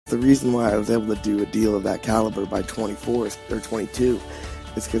the reason why I was able to do a deal of that caliber by 24 or 22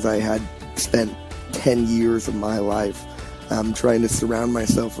 is because I had spent 10 years of my life trying to surround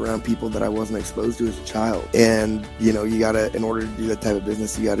myself around people that I wasn't exposed to as a child. And, you know, you gotta, in order to do that type of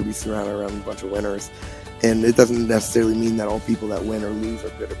business, you gotta be surrounded around a bunch of winners. And it doesn't necessarily mean that all people that win or lose are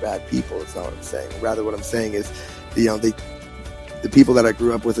good or bad people. It's not what I'm saying. Rather, what I'm saying is, you know, the people that I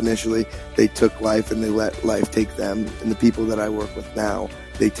grew up with initially, they took life and they let life take them. And the people that I work with now,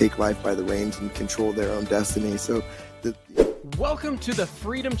 they take life by the reins and control their own destiny. So, welcome to the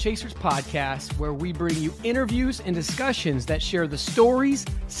Freedom Chasers podcast, where we bring you interviews and discussions that share the stories,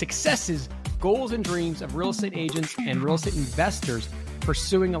 successes, goals, and dreams of real estate agents and real estate investors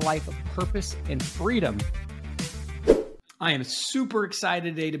pursuing a life of purpose and freedom. I am super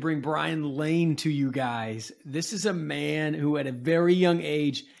excited today to bring Brian Lane to you guys. This is a man who at a very young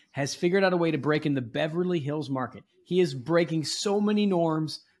age has figured out a way to break in the Beverly Hills market. He is breaking so many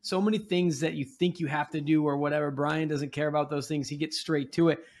norms, so many things that you think you have to do or whatever. Brian doesn't care about those things. He gets straight to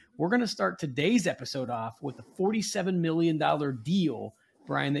it. We're going to start today's episode off with a $47 million deal,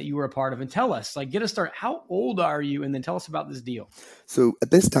 Brian, that you were a part of. And tell us, get us started. How old are you? And then tell us about this deal. So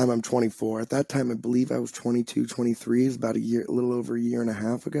at this time, I'm 24. At that time, I believe I was 22, 23. It was about a little over a year and a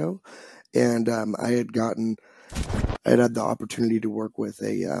half ago. And I had had the opportunity to work with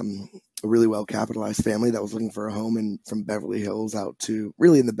a really well-capitalized family that was looking for a home from Beverly Hills out to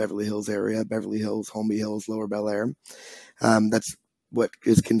really in the Beverly Hills area, Beverly Hills, Holmby Hills, Lower Bel Air. That's what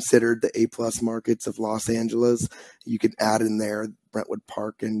is considered the A-plus markets of Los Angeles. You could add in there Brentwood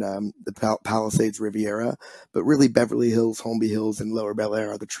Park and the Palisades Riviera, but really Beverly Hills, Holmby Hills, and Lower Bel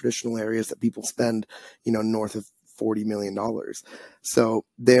Air are the traditional areas that people spend, north of $40 million. So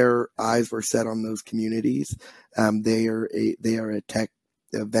their eyes were set on those communities. They are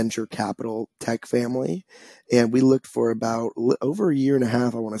a venture capital tech family. And we looked for about over a year and a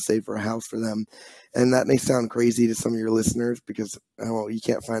half, I want to say, for a house for them. And that may sound crazy to some of your listeners because, you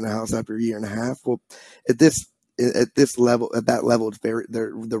can't find a house after a year and a half. Well, at that level, it's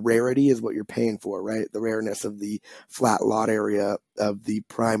the rarity is what you're paying for, right? The rareness of the flat lot area of the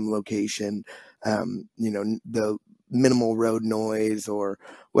prime location, the minimal road noise or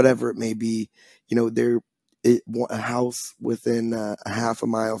whatever it may be, a house within a half a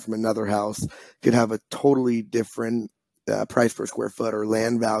mile from another house could have a totally different price per square foot or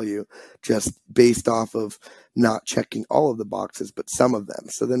land value just based off of not checking all of the boxes, but some of them.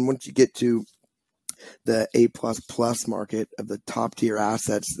 So then once you get to the A++ market of the top tier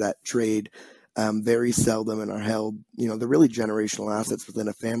assets that trade very seldom and are held, they're really generational assets within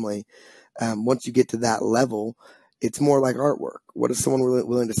a family. Once you get to that level, it's more like artwork. What is someone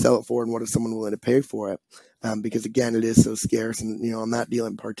willing to sell it for, and what is someone willing to pay for it? Because again, it is so scarce. And on that deal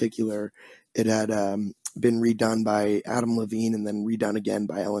in particular, it had been redone by Adam Levine and then redone again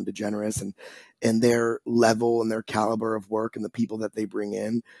by Ellen DeGeneres, and their level and their caliber of work and the people that they bring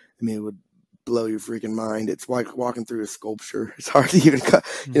in. I mean, it would blow your freaking mind. It's like walking through a sculpture. It's hard to even cut.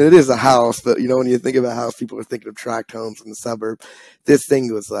 It is a house, but when you think of a house, people are thinking of tract homes in the suburb. This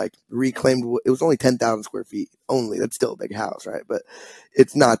thing was like reclaimed. It was only 10,000 square feet only. That's still a big house, right? But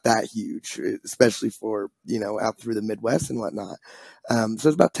it's not that huge, especially for, out through the Midwest and whatnot. So it's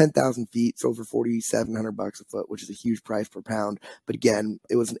about 10,000 feet. It's over $4,700 a foot, which is a huge price per pound. But again,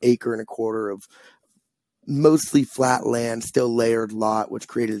 it was an acre and a quarter of mostly flat land, still layered lot, which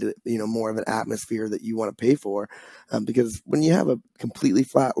created, more of an atmosphere that you want to pay for. Because when you have a completely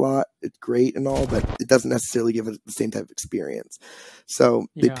flat lot, it's great and all, but it doesn't necessarily give it the same type of experience. So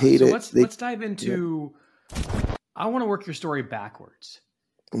they paid so it. Let's dive into, I want to work your story backwards.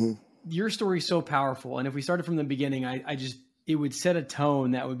 Mm-hmm. Your story is so powerful. And if we started from the beginning, it would set a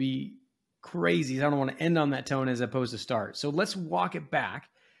tone that would be crazy. I don't want to end on that tone as opposed to start. So let's walk it back.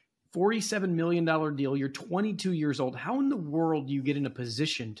 $47 million deal. You're 22 years old. How in the world do you get in a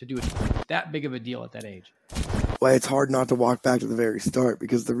position to do that big of a deal at that age? Well, it's hard not to walk back to the very start,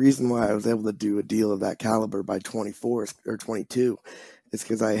 because the reason why I was able to do a deal of that caliber by 24 or 22 is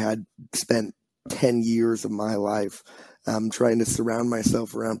because I had spent 10 years of my life trying to surround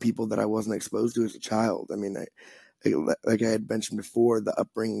myself around people that I wasn't exposed to as a child. I mean, like I had mentioned before, the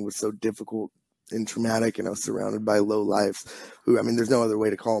upbringing was so difficult and traumatic, and I was surrounded by low lives who, there's no other way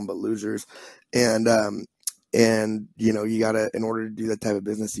to call them but losers. And you gotta, in order to do that type of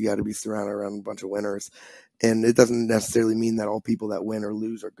business, you gotta be surrounded around a bunch of winners. And it doesn't necessarily mean that all people that win or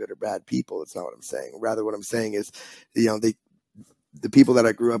lose are good or bad people. It's not what I'm saying. Rather, what I'm saying is, the people that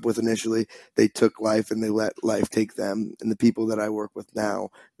I grew up with initially, they took life and they let life take them. And the people that I work with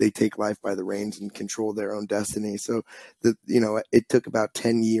now, they take life by the reins and control their own destiny. So it took about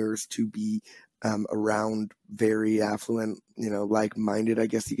 10 years to be around very affluent, like-minded, I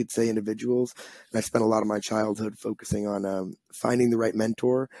guess you could say, individuals. And I spent a lot of my childhood focusing on finding the right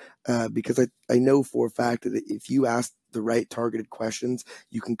mentor, because I know for a fact that if you ask the right targeted questions,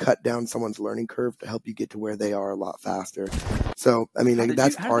 you can cut down someone's learning curve to help you get to where they are a lot faster. So, I mean, that's part of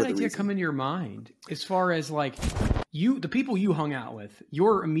the reason. How did that idea come in your mind as far as like the people you hung out with,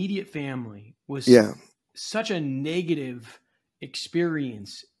 your immediate family was such a negative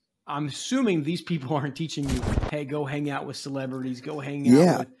experience? I'm assuming these people aren't teaching you, hey, go hang out with celebrities, go hang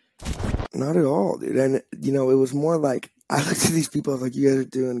out with... Not at all, dude. And, it was more like, I looked at these people, I was like, you guys are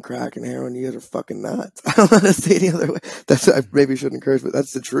doing crack and heroin, you guys are fucking nuts. I don't know how to say it any other way. I maybe shouldn't encourage, but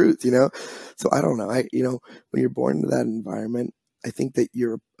that's the truth, So I don't know. When you're born into that environment, I think that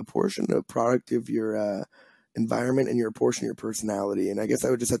you're a portion, a product of your environment, and you're a portion of your personality. And I guess I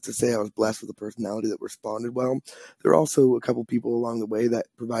would just have to say I was blessed with a personality that responded well. There are also a couple people along the way that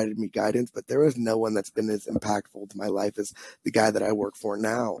provided me guidance, but there was no one that's been as impactful to my life as the guy that I work for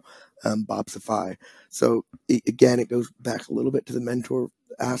now, Bob Safai. So again, it goes back a little bit to the mentor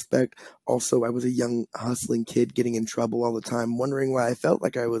aspect. Also, I was a young hustling kid getting in trouble all the time, wondering why I felt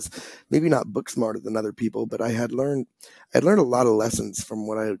like I was maybe not book smarter than other people, but I had learned a lot of lessons from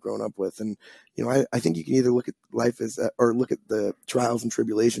what I had grown up with. And, I think you can either look at life as, or look at the trials and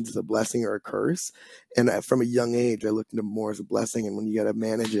tribulations as a blessing or a curse. And from a young age, I looked at them more as a blessing. And when you got to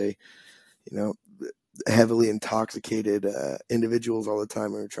manage heavily intoxicated individuals all the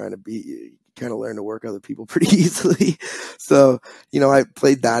time who are trying to beat you, you kind of learn to work other people pretty easily. So, I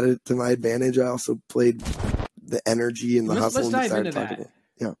played that to my advantage. I also played the energy and the hustle. Let's dive into that.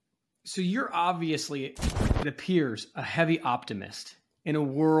 Yeah. So you're obviously, it appears, a heavy optimist in a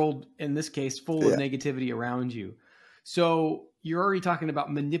world, in this case, full of negativity around you. So you're already talking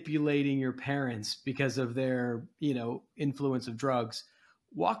about manipulating your parents because of their, influence of drugs.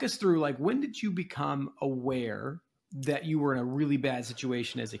 Walk us through, like, when did you become aware that you were in a really bad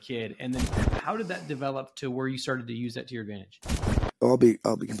situation as a kid? And then how did that develop to where you started to use that to your advantage? I'll be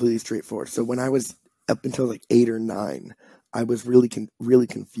completely straightforward. So when I was up until like 8 or 9, I was really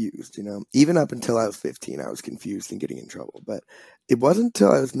confused, Even up until I was 15, I was confused and getting in trouble. But it wasn't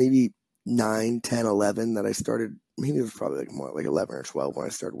until I was maybe 9, 10, 11 that I started, maybe it was probably like more like 11 or 12 when I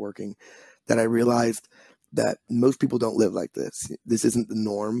started working, that I realized that most people don't live like this. This isn't the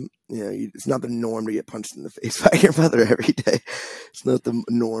norm. It's not the norm to get punched in the face by your mother every day. It's not the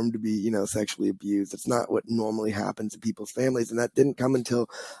norm to be, sexually abused. It's not what normally happens in people's families. And that didn't come until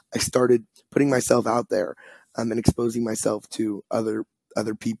I started putting myself out there, and exposing myself to other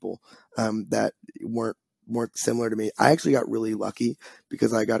people that weren't similar to me. I actually got really lucky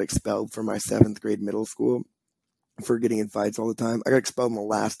because I got expelled from my 7th grade middle school for getting in fights all the time. I got expelled on the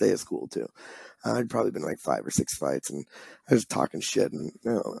last day of school too. I'd probably been like 5 or 6 fights, and I was talking shit, and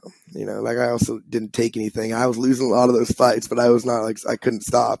I don't know, like I also didn't take anything. I was losing a lot of those fights, but I was not like, I couldn't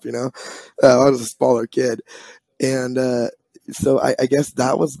stop, I was a smaller kid. And so I guess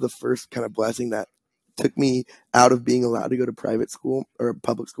that was the first kind of blessing that took me out of being allowed to go to private school or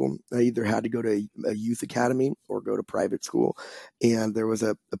public school. I either had to go to a youth academy or go to private school. And there was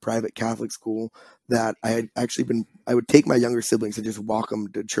a private Catholic school that I had actually I would take my younger siblings and just walk them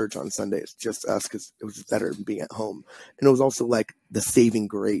to church on Sundays, just us, because it was just better than being at home. And it was also like the saving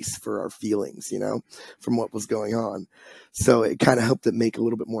grace for our feelings, from what was going on. So it kind of helped it make a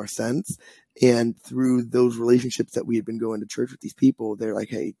little bit more sense. And through those relationships that we had been going to church with these people, they're like,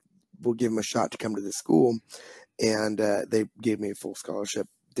 hey, we'll give them a shot to come to this school. And they gave me a full scholarship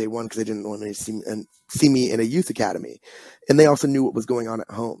day one because they didn't want to see me in a youth academy. And they also knew what was going on at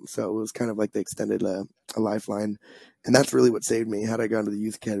home. So it was kind of like they extended a lifeline. And that's really what saved me. Had I gone to the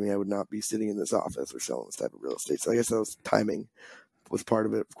youth academy, I would not be sitting in this office or selling this type of real estate. So I guess that was timing was part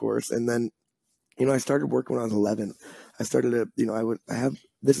of it, of course. And then, I started working when I was 11. I started to,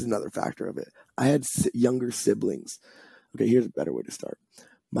 this is another factor of it. I had younger siblings. Okay, here's a better way to start.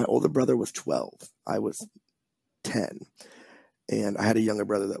 My older brother was 12. I was 10. And I had a younger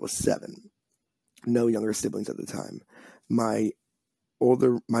brother that was 7. No younger siblings at the time. My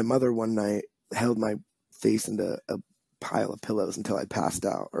mother one night held my face into a pile of pillows until I passed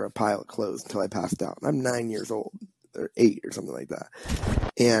out, or a pile of clothes until I passed out. And I'm 9 years old, or 8 or something like that.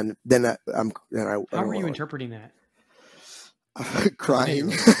 And then how were you interpreting that? Crying.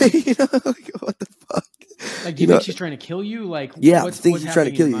 Like, what the fuck? Like, do you think she's trying to kill you? Like, yeah, I think she's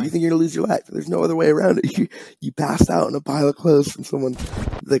trying to kill you. You think you're gonna lose your life. There's no other way around it. You passed out in a pile of clothes from someone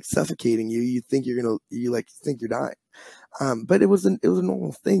like suffocating you. You think you think you're dying. But it was a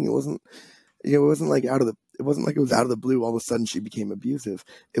normal thing. It wasn't it wasn't like it wasn't like it was out of the blue. All of a sudden she became abusive.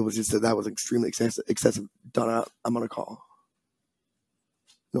 It was just that was extremely excessive. Donna, I'm gonna call.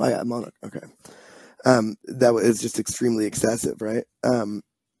 No, I'm on it. Okay. That was just extremely excessive, right?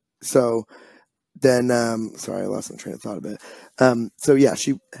 So then, sorry, I lost my train of thought a bit. So yeah,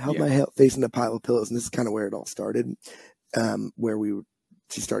 she held my face in a pile of pillows, and this is kind of where it all started. Where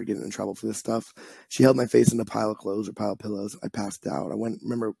she started getting in trouble for this stuff. She held my face in a pile of clothes or pile of pillows. I passed out.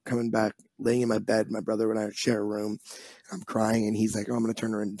 Remember coming back, laying in my bed. My brother and I share a room. I'm crying, and he's like, "Oh, I'm going to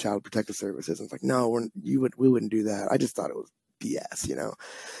turn her into Child Protective Services." I was like, "No, we wouldn't do that." I just thought it was BS, you know.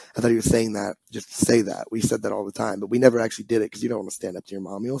 I thought he was saying that just to say that. We said that all the time, but we never actually did it because you don't want to stand up to your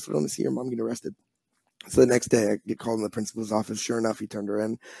mom. You also don't want to see your mom get arrested. So the next day, I get called in the principal's office. Sure enough, he turned her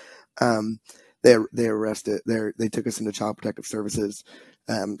in. They arrested. They took us into Child Protective Services.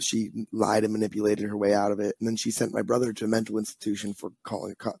 She lied and manipulated her way out of it, and then she sent my brother to a mental institution for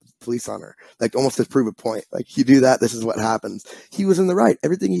calling police on her, like almost to prove a point. Like, you do that, this is what happens. He was in the right.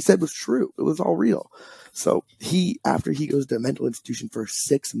 Everything he said was true. It was all real. So after he goes to a mental institution for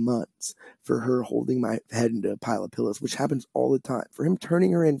 6 months for her holding my head into a pile of pillows, which happens all the time, for him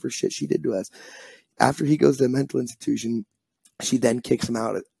turning her in for shit she did to us. After he goes to a mental institution, she then kicks him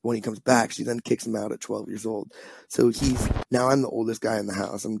out when he comes back. She then kicks him out at 12 years old. So now I'm the oldest guy in the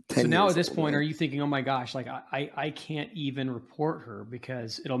house. I'm 10 years old. So now at this point, are you thinking, oh my gosh, like I can't even report her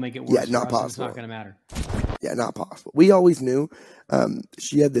because it'll make it worse? Yeah, not possible. It's not going to matter. Yeah, not possible. We always knew.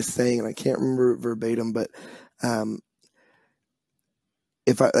 She had this saying, and I can't remember verbatim, but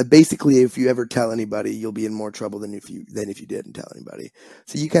if you ever tell anybody, you'll be in more trouble than if you didn't tell anybody.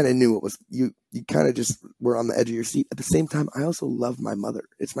 So you kind of knew it was you kind of just were on the edge of your seat. At the same time, I also love my mother.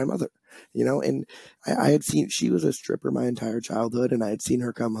 It's my mother, you know, and I had seen, she was a stripper my entire childhood, and I had seen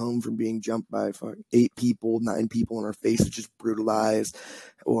her come home from being jumped by 9 people in her face, just brutalized,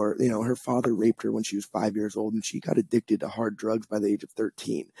 or, you know, her father raped her when she was 5 years old, and she got addicted to hard drugs by the age of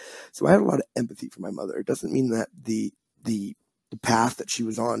 13. So I had a lot of empathy for my mother. It doesn't mean that the path that she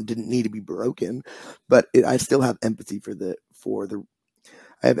was on didn't need to be broken, but I still have empathy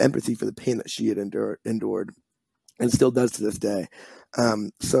I have empathy for the pain that she had endured and still does to this day.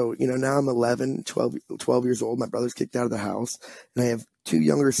 So, you know, now I'm 12 years old. My brother's kicked out of the house, and I have 2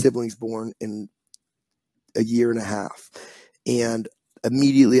 younger siblings born in a year and a half. And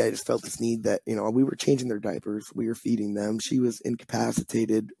immediately I just felt this need that, you know, we were changing their diapers. We were feeding them. She was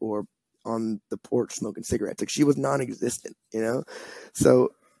incapacitated or on the porch smoking cigarettes. Like, she was non-existent, you know? So,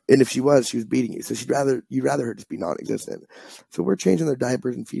 and if she was beating you. So you'd rather her just be non-existent. So we're changing their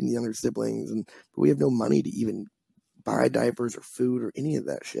diapers and feeding the younger siblings, but we have no money to even buy diapers or food or any of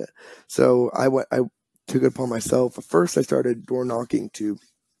that shit. So I took it upon myself. First, I started door knocking to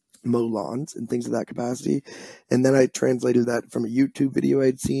mow lawns and things of that capacity. And then I translated that from a YouTube video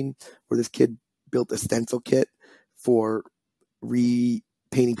I'd seen where this kid built a stencil kit for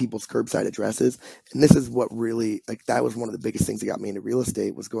painting people's curbside addresses. And this is what really, like, that was one of the biggest things that got me into real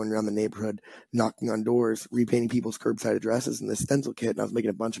estate, was going around the neighborhood, knocking on doors, repainting people's curbside addresses in this stencil kit. And I was making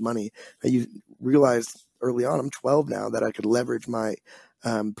a bunch of money. I realized early on, I'm 12 now, that I could leverage my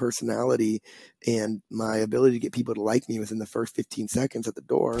personality and my ability to get people to like me within the first 15 seconds at the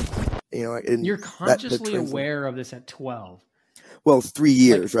door. You know, and you're consciously aware of this at 12. Well, it's 3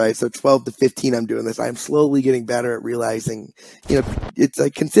 years, right? So 12 to 15, I'm doing this. I'm slowly getting better at realizing, you know, it's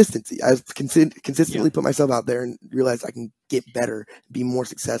like consistency. I've consistently put myself out there and realized I can get better, be more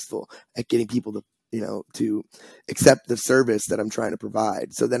successful at getting people to, you know, to accept the service that I'm trying to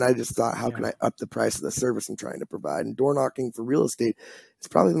provide. So then I just thought, how can I up the price of the service I'm trying to provide? And door knocking for real estate is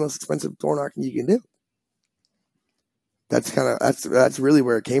probably the most expensive door knocking you can do. That's really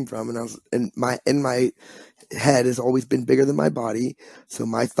where it came from. And I was in my head has always been bigger than my body. So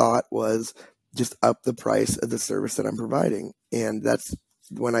my thought was just up the price of the service that I'm providing. And that's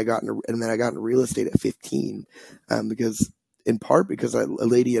when I got into real estate at 15, because a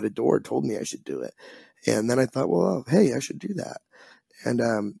lady at a door told me I should do it. And then I thought, well, hey, I should do that.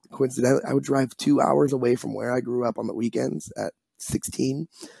 And coincidentally, I would drive 2 hours away from where I grew up on the weekends at 16.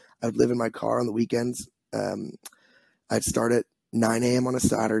 I would live in my car on the weekends. I'd start at 9 a.m. on a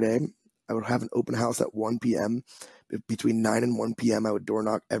Saturday. I would have an open house at 1 p.m. Between 9 and 1 p.m., I would door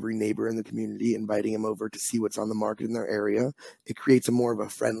knock every neighbor in the community, inviting them over to see what's on the market in their area. It creates a more of a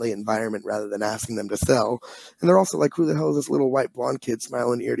friendly environment rather than asking them to sell. And they're also like, who the hell is this little white blonde kid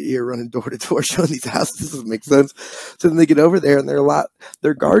smiling ear to ear, running door to door, showing these houses? This doesn't make sense. So then they get over there and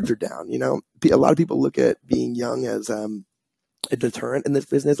their guards are down. You know, a lot of people look at being young as a deterrent in this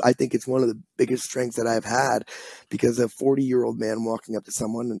business. I think it's one of the biggest strengths that I've had, because a 40-year-old man walking up to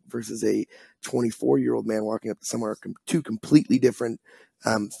someone versus a 24-year-old man walking up to someone are two completely different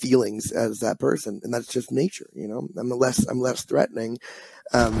feelings as that person, and that's just nature. I'm less threatening,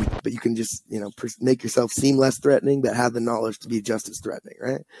 but you can just make yourself seem less threatening, but have the knowledge to be just as threatening,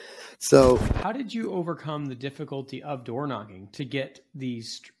 right? So, how did you overcome the difficulty of door knocking to get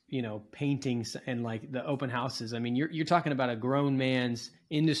these paintings and like the open houses? I mean, you're talking about a grown man's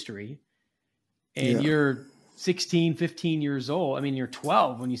industry, and you're 16, 15 years old. I mean, you're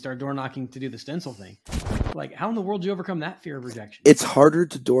 12 when you start door knocking to do the stencil thing. Like, how in the world do you overcome that fear of rejection? It's harder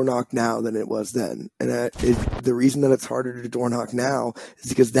to door knock now than it was then. And the reason that it's harder to door knock now is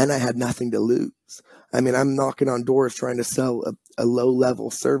because then I had nothing to lose. I mean, I'm knocking on doors trying to sell a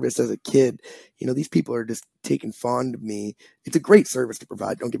low-level service as a kid. These people are just taking fond of me. It's a great service to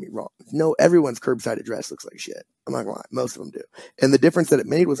provide, don't get me wrong. No, everyone's curbside address looks like shit. I'm not gonna lie, most of them do. And the difference that it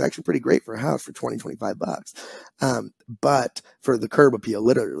made was actually pretty great for a house for $20-25. But for the curb appeal,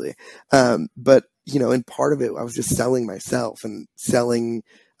 literally. But and part of it, I was just selling myself and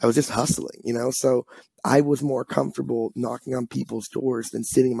I was just hustling, so I was more comfortable knocking on people's doors than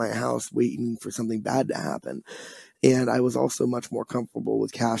sitting in my house waiting for something bad to happen. And I was also much more comfortable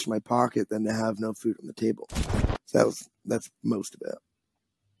with cash in my pocket than to have no food on the table. So that's most of it.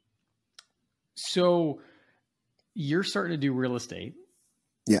 So you're starting to do real estate.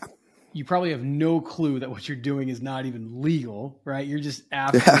 Yeah. You probably have no clue that what you're doing is not even legal, right? You're just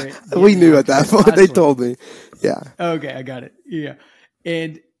after it. We knew at that point. They told me. Yeah. Okay, I got it. Yeah.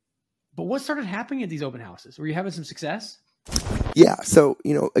 But what started happening at these open houses? Were you having some success? Yeah. So,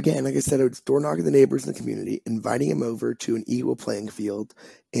 again, like I said, I would door knock the neighbors in the community, inviting them over to an equal playing field.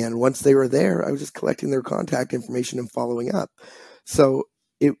 And once they were there, I was just collecting their contact information and following up. So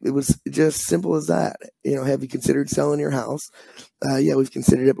it was just simple as that. Have you considered selling your house? Yeah, we've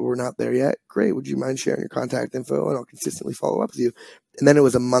considered it, but we're not there yet. Great. Would you mind sharing your contact info? And I'll consistently follow up with you. And then it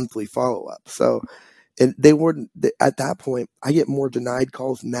was a monthly follow up. So, and they weren't at that point. I get more denied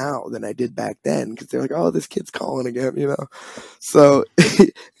calls now than I did back then, because they're like, "Oh, this kid's calling again," So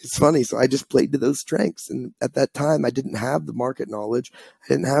it's funny. So I just played to those strengths. And at that time, I didn't have the market knowledge. I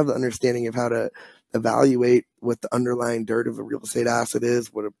didn't have the understanding of how to evaluate what the underlying dirt of a real estate asset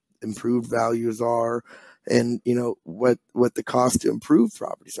is, what improved values are, and what the cost to improve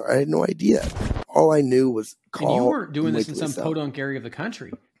properties are. I had no idea. All I knew was call. And you weren't doing this in some podunk area of the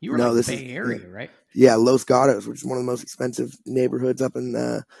country. You were in the Bay Area, right? Yeah, Los Gatos, which is one of the most expensive neighborhoods up in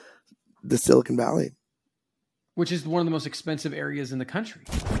the Silicon Valley. Which is one of the most expensive areas in the country.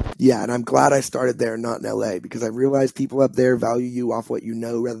 Yeah, and I'm glad I started there, not in LA, because I realized people up there value you off what you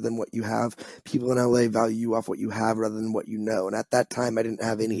know rather than what you have. People in LA value you off what you have rather than what you know. And at that time, I didn't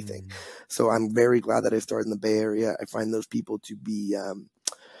have anything. So I'm very glad that I started in the Bay Area. I find those people to be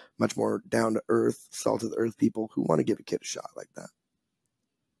much more down to earth, salt of the earth people who want to give a kid a shot like that.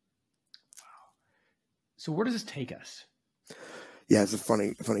 Wow. So where does this take us? Yeah, it's a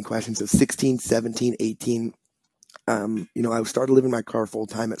funny question. So 16, 17, 18. I started living in my car full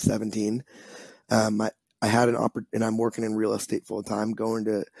time at 17. I had an and I'm working in real estate full time, going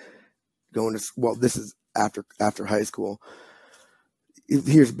to, well, this is after high school.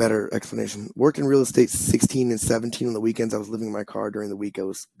 Here's a better explanation. Worked in real estate 16 and 17 on the weekends. I was living in my car. During the week, I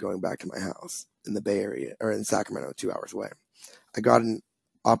was going back to my house in the Bay Area, or in Sacramento, 2 hours away. I got an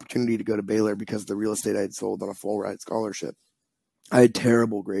opportunity to go to Baylor because of the real estate I had sold on a full ride scholarship. I had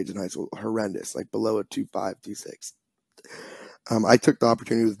terrible grades in high school, horrendous, like below a 2.5, 2.6. I took the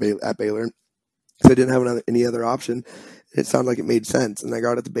opportunity at Baylor because I didn't have any other option. It sounded like it made sense. And I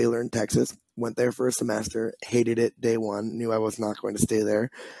got it to Baylor in Texas, went there for a semester, hated it day one, knew I was not going to stay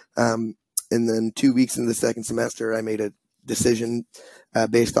there. And then 2 weeks into the second semester, I made a decision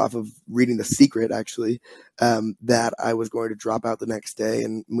based off of reading The Secret, actually, that I was going to drop out the next day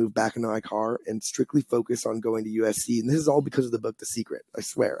and move back into my car and strictly focus on going to USC. And this is all because of the book The Secret, I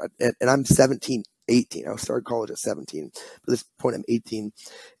swear. And I'm 17, 18. I started college at 17. At this point, I'm 18.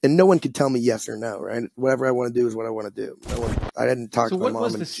 And no one could tell me yes or no, right? Whatever I want to do is what I want to do. I didn't talk to my mom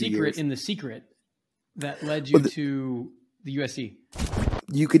in 2 years. So what was the secret in The Secret that led you to the USC?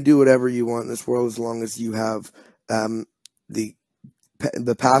 You can do whatever you want in this world as long as you have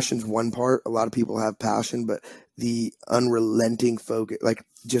the passion's one part. A lot of people have passion, but the unrelenting focus, like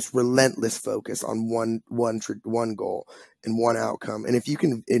just relentless focus on one goal and one outcome. And if you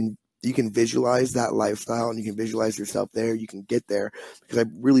can visualize that lifestyle and you can visualize yourself there, you can get there, because I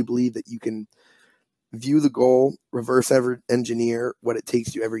really believe that you can view the goal, reverse engineer what it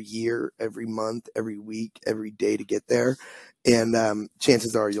takes you every year, every month, every week, every day to get there. And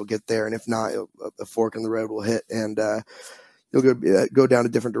chances are you'll get there. And if not, a fork in the road will hit. And you'll go down a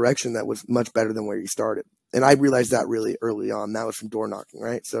different direction that was much better than where you started. And I realized that really early on. That was from door knocking,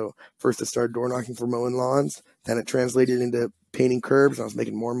 right? So first I started door knocking for mowing lawns. Then it translated into painting curbs. I was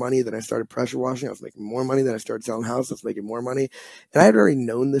making more money. Then I started pressure washing. I was making more money. Then I started selling houses. I was making more money. And I had already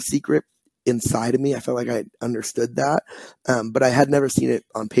known the secret inside of me. I felt like I understood that, but I had never seen it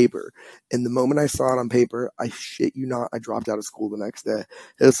on paper. And the moment I saw it on paper, I shit you not, I dropped out of school the next day.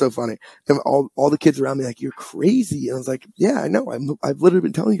 It was so funny. And all the kids around me like, you're crazy. And I was like, yeah, I know. I've literally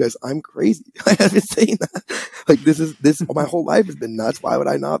been telling you guys I'm crazy. I have been saying that. Like this my whole life has been nuts. Why would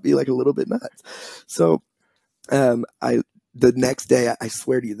I not be like a little bit nuts? So, the next day, I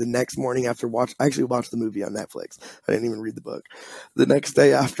swear to you, the next morning I actually watched the movie on Netflix. I didn't even read the book. The next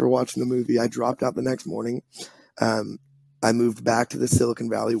day after watching the movie, I dropped out the next morning. I moved back to the Silicon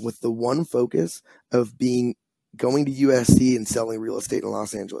Valley with the one focus of going to USC and selling real estate in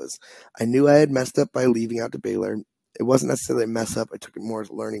Los Angeles. I knew I had messed up by leaving out to Baylor. It wasn't necessarily a mess up. I took it more as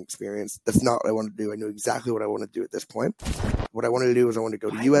a learning experience. That's not what I wanted to do. I knew exactly what I wanted to do at this point. What I wanted to do was I wanted to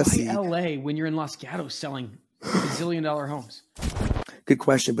go to USC. Why LA when you're in Los Gatos selling $1 zillion homes? Good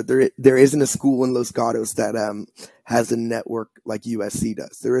question, but there isn't a school in Los Gatos that has a network like USC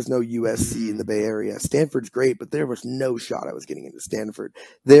does. There is no USC in the Bay Area. Stanford's great, but there was no shot I was getting into Stanford.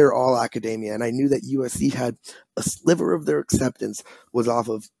 They're all academia, and I knew that USC had a sliver of their acceptance was off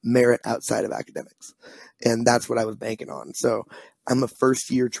of merit outside of academics, and that's what I was banking on. So I'm a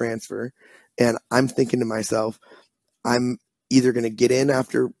first-year transfer, and I'm thinking to myself, I'm either going to get in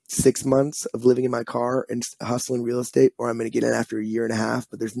after 6 months of living in my car and hustling real estate, or I'm going to get in after a year and a half,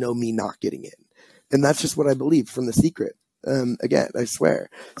 but there's no me not getting in. And that's just what I believed from The Secret. Again, I swear.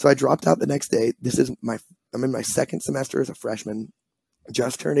 So I dropped out the next day. I'm in my second semester as a freshman,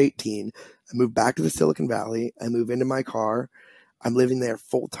 just turned 18. I moved back to the Silicon Valley. I move into my car. I'm living there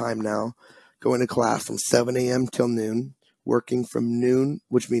full time now, going to class from 7 a.m. till noon. Working from noon,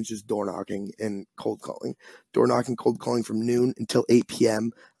 which means just door knocking and cold calling. Door knocking, cold calling from noon until 8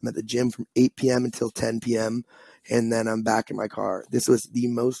 p.m. I'm at the gym from 8 p.m. until 10 p.m. And then I'm back in my car. This was the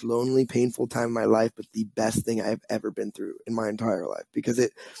most lonely, painful time of my life, but the best thing I've ever been through in my entire life. Because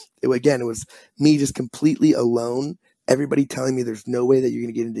it was me just completely alone. Everybody telling me there's no way that you're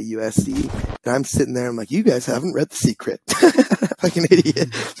going to get into USC. And I'm sitting there, I'm like, you guys haven't read The Secret. Like an idiot.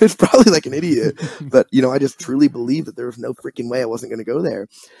 It's probably like an idiot. But, I just truly believe that there was no freaking way I wasn't going to go there.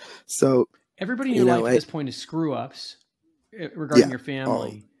 So everybody in your life at this point is screw ups regarding your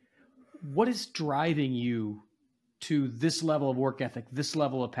family. What is driving you to this level of work ethic, this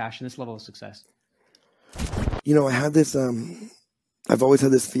level of passion, this level of success? I had this, I've always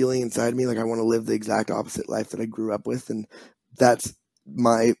had this feeling inside me like I want to live the exact opposite life that I grew up with, and that's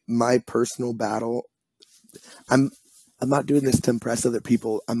my personal battle. I'm not doing this to impress other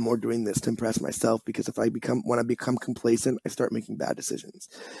people. I'm more doing this to impress myself, because when I become complacent, I start making bad decisions.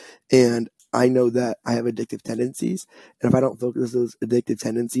 And I know that I have addictive tendencies, and if I don't focus those addictive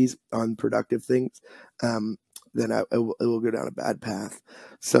tendencies on productive things, then it will go down a bad path.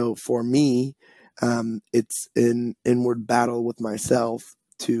 So for me, it's an inward battle with myself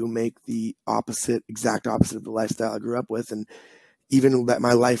to make the exact opposite of the lifestyle I grew up with. And even that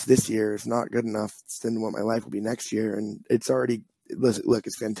my life this year is not good enough than what my life will be next year. And it's already, look,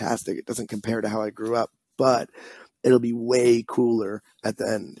 it's fantastic. It doesn't compare to how I grew up, but it'll be way cooler at the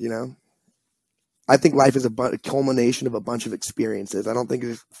end, I think life is a culmination of a bunch of experiences. I don't think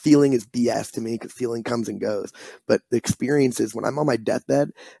feeling is BS to me, because feeling comes and goes. But the experiences, when I'm on my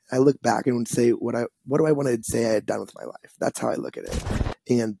deathbed, I look back and say, what do I want to say I had done with my life? That's how I look at it.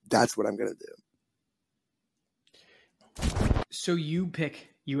 And that's what I'm going to do. So you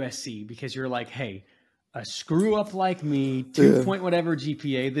pick USC because you're like, hey, a screw up like me, 2 point whatever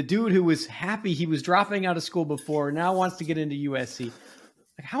GPA, the dude who was happy he was dropping out of school before now wants to get into USC.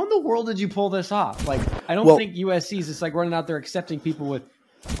 Like, how in the world did you pull this off? Like, I don't think USC is just like running out there accepting people with.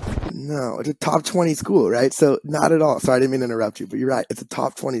 No, it's a top 20 school, right? So not at all. Sorry, I didn't mean to interrupt you, but you're right. It's a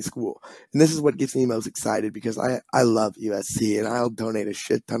top 20 school. And this is what gets me most excited, because I love USC, and I'll donate a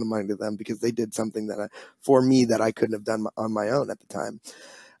shit ton of money to them, because they did something for me that I couldn't have done on my own at the time.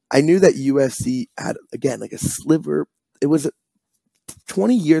 I knew that USC had, again, like a sliver. It was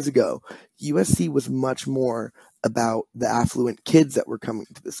 20 years ago, USC was much more about the affluent kids that were coming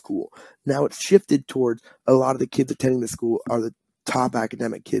to the school. Now it's shifted towards a lot of the kids attending the school are the top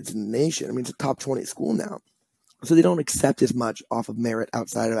academic kids in the nation. I mean, it's a top 20 school now. So they don't accept as much off of merit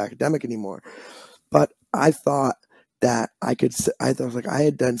outside of academic anymore. But I thought that I was like, I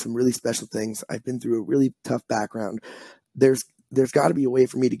had done some really special things. I've been through a really tough background. There's there's got to be a way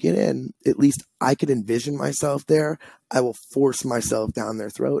for me to get in. At least I could envision myself there. I will force myself down their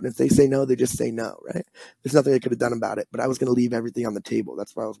throat. And if they say no, they just say no, right? There's nothing I could have done about it, but I was going to leave everything on the table.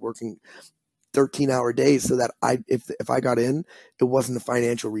 That's why I was working 13-hour days so that if I got in, it wasn't a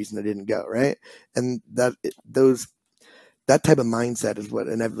financial reason I didn't go, right? And that type of mindset is what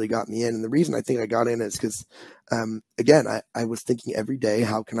inevitably got me in. And the reason I think I got in is because, again, I was thinking every day,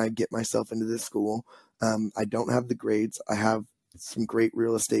 how can I get myself into this school? I don't have the grades. I have some great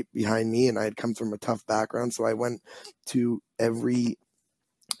real estate behind me, and I had come from a tough background. So I went to every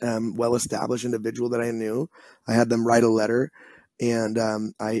well-established individual that I knew. I had them write a letter, and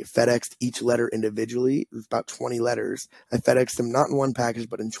I FedExed each letter individually. It was about 20 letters. I FedExed them not in one package,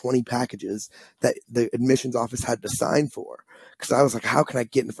 but in 20 packages that the admissions office had to sign for. Because I was like, how can I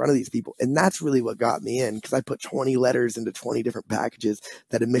get in front of these people? And that's really what got me in, because I put 20 letters into 20 different packages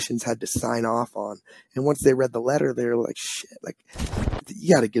that admissions had to sign off on. And once they read the letter, they were like, shit, like,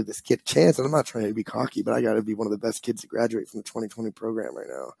 you got to give this kid a chance. And I'm not trying to be cocky, but I got to be one of the best kids to graduate from the 2020 program right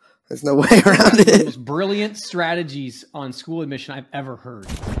now. There's no way around it. One of the most brilliant strategies on school admission I've ever heard.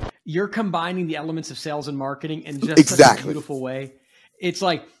 You're combining the elements of sales and marketing in just such a beautiful way. It's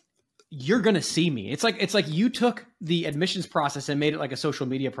like, you're going to see me. It's like you took the admissions process and made it like a social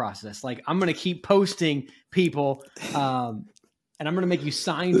media process. Like, I'm going to keep posting people, and I'm going to make you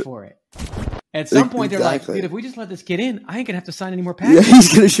sign for it. At some point, they're like, dude, if we just let this kid in, I ain't going to have to sign any more packages. Yeah, he's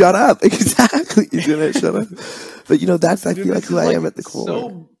going to shut up. Exactly. He's going to shut up. But, that's, I feel like who I am at the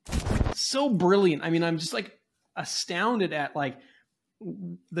core. So brilliant. I mean, I'm just like astounded at like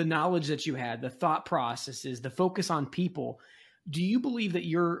the knowledge that you had, the thought processes, the focus on people. Do you believe that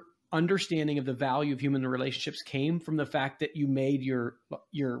your understanding of the value of human relationships came from the fact that you made your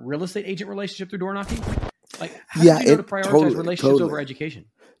real estate agent relationship through door knocking? Like, how did you know to prioritize relationships over education?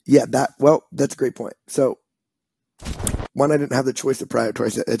 Yeah, that's a great point. So, one, I didn't have the choice to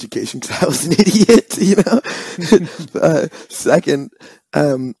prioritize education because I was an idiot, Second,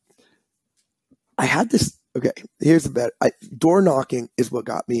 I had this. Okay, here's the better. Door knocking is what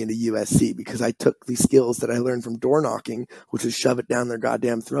got me into USC, because I took these skills that I learned from door knocking, which is shove it down their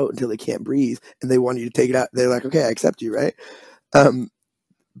goddamn throat until they can't breathe, and they want you to take it out. They're like, okay, I accept you, right?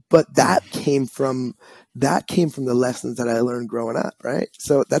 But that came from the lessons that I learned growing up, right?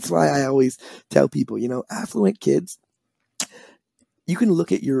 So that's why I always tell people, affluent kids, you can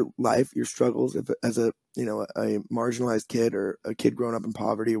look at your life, your struggles as a marginalized kid or a kid growing up in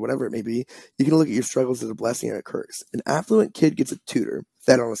poverty or whatever it may be. You can look at your struggles as a blessing and a curse. An affluent kid gets a tutor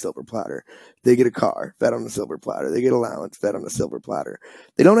fed on a silver platter. They get a car fed on a silver platter. They get allowance fed on a silver platter.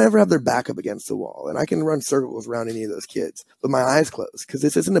 They don't ever have their back up against the wall. And I can run circles around any of those kids with my eyes closed, because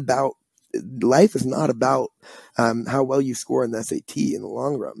this isn't about life is not about how well you score in the SAT in the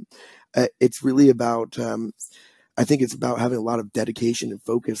long run. It's really about I think it's about having a lot of dedication and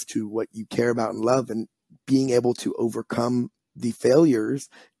focus to what you care about and love, and being able to overcome the failures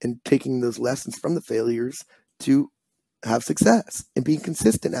and taking those lessons from the failures to have success and being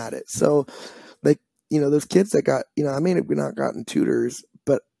consistent at it. So, like, those kids that got, I may have not gotten tutors,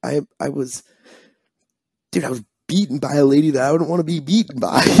 but I was beaten by a lady that I wouldn't want to be beaten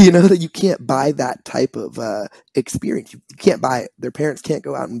by, that you can't buy that type of experience. You can't buy it. Their parents can't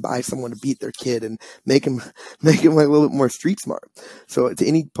go out and buy someone to beat their kid and make him like a little bit more street smart. So to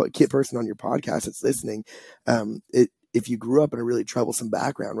any kid person on your podcast that's listening, if you grew up in a really troublesome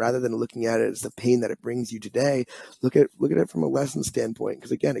background, rather than looking at it as the pain that it brings you today, look at it from a lesson standpoint.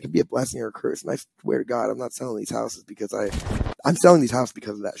 Because again, it can be a blessing or a curse. And I swear to God, I'm not selling these houses because I'm selling these houses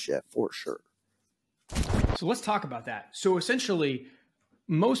because of that shit, for sure. So let's talk about that. So essentially,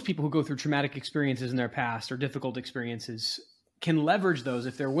 most people who go through traumatic experiences in their past or difficult experiences can leverage those,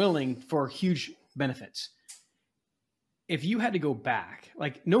 if they're willing, for huge benefits. If you had to go back,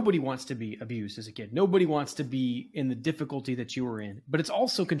 like, nobody wants to be abused as a kid. Nobody wants to be in the difficulty that you were in, but it's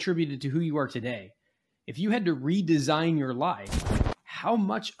also contributed to who you are today. If you had to redesign your life, how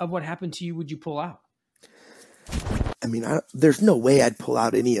much of what happened to you would you pull out? I mean, there's no way I'd pull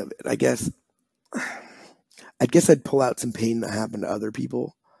out any of it. I guess I'd pull out some pain that happened to other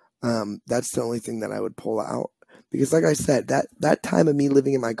people. That's the only thing that I would pull out, because like I said, that time of me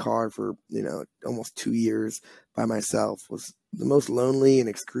living in my car for, almost 2 years by myself was the most lonely and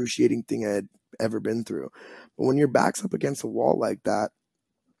excruciating thing I had ever been through. But when your back's up against a wall like that,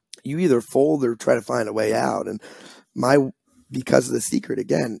 you either fold or try to find a way out. And because of The Secret,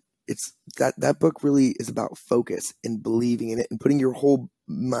 again, it's that book really is about focus and believing in it and putting your whole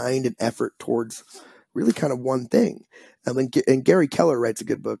mind and effort towards really kind of one thing. And Gary Keller writes a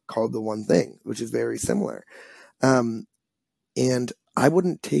good book called The One Thing, which is very similar. And I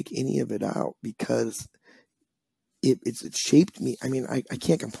wouldn't take any of it out, because It shaped me. I mean, I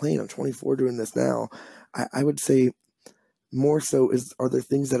can't complain. I'm 24 doing this now. I would say more so are there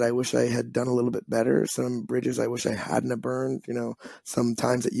things that I wish I had done a little bit better? Some bridges I wish I hadn't have burned.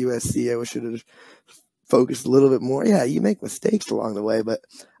 Sometimes at USC I wish I had focused a little bit more. Yeah, you make mistakes along the way, but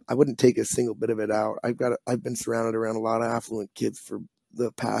I wouldn't take a single bit of it out. I've been surrounded around a lot of affluent kids for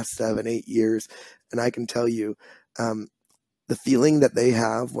the past 7-8 years, and I can tell you, the feeling that they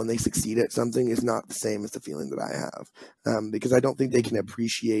have when they succeed at something is not the same as the feeling that I have, because I don't think they can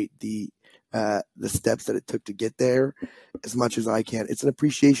appreciate the steps that it took to get there as much as I can. It's an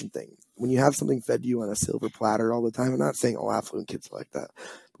appreciation thing. When you have something fed to you on a silver platter all the time, I'm not saying all affluent kids are like that,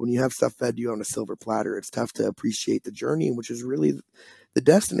 but when you have stuff fed to you on a silver platter, it's tough to appreciate the journey, which is really the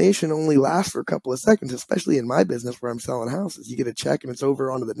destination only lasts for a couple of seconds, especially in my business where I'm selling houses. You get a check and it's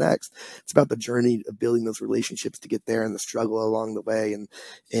over on to the next. It's about the journey of building those relationships to get there and the struggle along the way and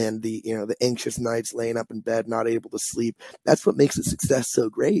the, the anxious nights laying up in bed, not able to sleep. That's what makes a success so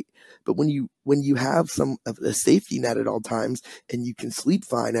great. But when you have some of the safety net at all times and you can sleep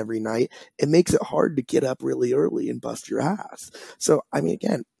fine every night, it makes it hard to get up really early and bust your ass. So, I mean,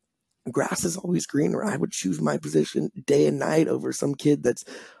 again, grass is always greener. I would choose my position day and night over some kid that's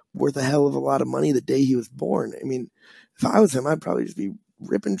worth a hell of a lot of money the day he was born. I mean, if I was him, I'd probably just be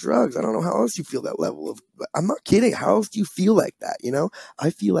ripping drugs. I don't know how else you feel that level of, I'm not kidding. How else do you feel like that?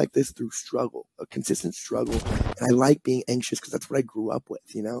 I feel like this through struggle, a consistent struggle. And I like being anxious because that's what I grew up with,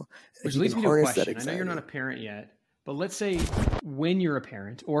 Which leads me to a question. I know you're not a parent yet, but let's say when you're a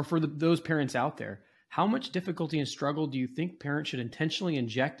parent, or for those parents out there, how much difficulty and struggle do you think parents should intentionally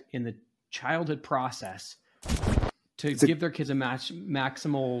inject in the childhood process to give their kids a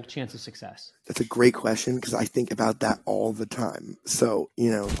maximal chance of success? That's a great question because I think about that all the time. So,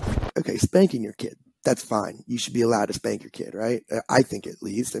 okay, spanking your kid, that's fine. You should be allowed to spank your kid, right? I think at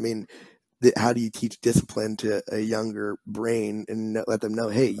least. I mean, how do you teach discipline to a younger brain and let them know,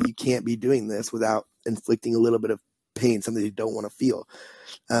 hey, you can't be doing this without inflicting a little bit of pain, something you don't want to feel?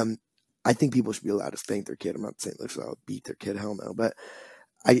 I think people should be allowed to spank their kid. I'm not saying they should beat their kid. Hell no. But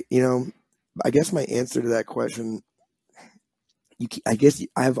I guess my answer to that question, I guess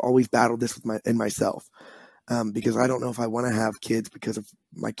I've always battled this in myself, because I don't know if I want to have kids because if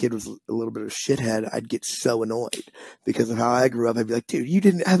my kid was a little bit of a shithead, I'd get so annoyed because of how I grew up. I'd be like,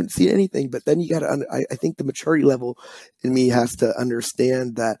 dude, haven't seen anything. But then you got to, I think the maturity level in me has to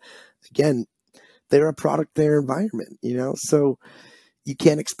understand that, again, they're a product of their environment, so you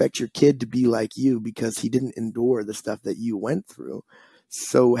can't expect your kid to be like you because he didn't endure the stuff that you went through.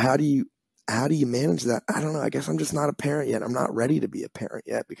 So how do you manage that? I don't know. I guess I'm just not a parent yet. I'm not ready to be a parent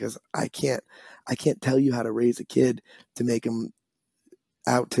yet because I can't tell you how to raise a kid to make him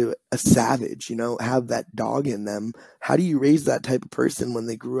out to a savage, have that dog in them. How do you raise that type of person when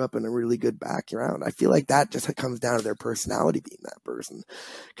they grew up in a really good background? I feel like that just comes down to their personality being that person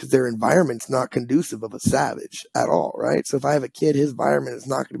because their environment's not conducive of a savage at all, right? So if I have a kid, his environment is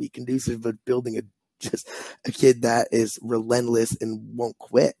not going to be conducive of building just a kid that is relentless and won't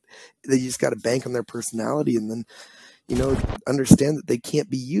quit. You just got to bank on their personality and then, understand that they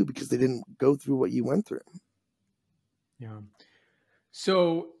can't be you because they didn't go through what you went through. Yeah.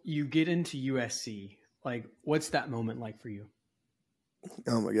 So you get into USC, like what's that moment like for you?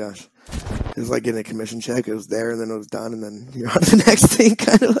 Oh my gosh. It was like getting a commission check. It was there and then it was done and then you're on to the next thing,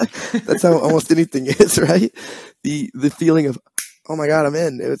 kind of like that's how almost anything is, right? The feeling of, oh my God, I'm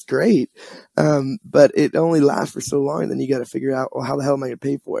in. It was great. But it only lasts for so long and then you got to figure out, well, how the hell am I going to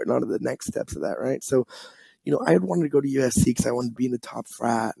pay for it? And on to the next steps of that, right? So, I had wanted to go to USC because I wanted to be in the top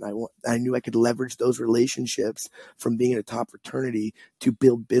frat and I knew I could leverage those relationships from being in a top fraternity to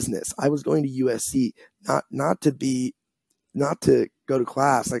build business. I was going to USC not to go to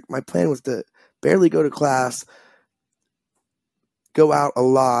class. Like my plan was to barely go to class, go out a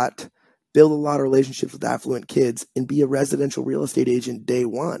lot, build a lot of relationships with affluent kids, and be a residential real estate agent day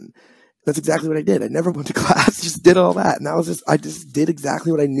one. That's exactly what I did. I never went to class, just did all that. And I just did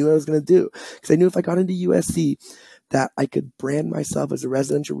exactly what I knew I was going to do. Because I knew if I got into USC that I could brand myself as a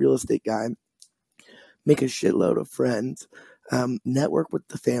residential real estate guy, make a shitload of friends, network with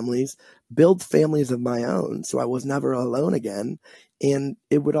the families, build families of my own. So I was never alone again. And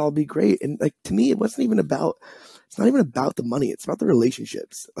it would all be great. And like, to me, it's not even about the money. It's about the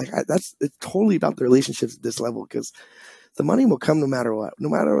relationships. It's totally about the relationships at this level because the money will come no matter what. No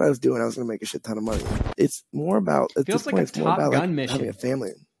matter what I was doing, I was going to make a shit ton of money. It's more about, at feels this like point, a it's more about Top Gun mission. Having a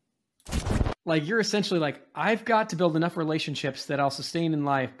family. Like you're essentially like, I've got to build enough relationships that I'll sustain in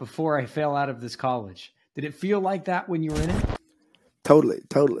life before I fail out of this college. Did it feel like that when you were in it? Totally.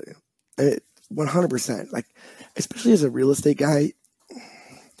 100%. Like, especially as a real estate guy,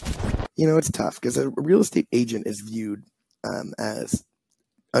 It's tough because a real estate agent is viewed as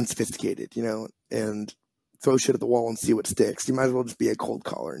unsophisticated, and throw shit at the wall and see what sticks. You might as well just be a cold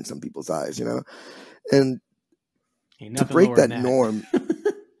caller in some people's eyes, and to break that norm.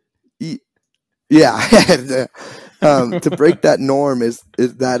 Yeah. To break that norm is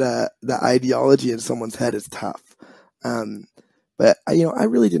that the ideology in someone's head is tough. But I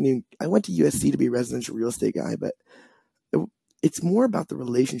really didn't even, I went to USC to be a residential real estate guy, but it's more about the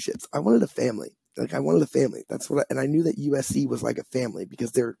relationships. I wanted a family. Like I wanted a family. That's what, and I knew that USC was like a family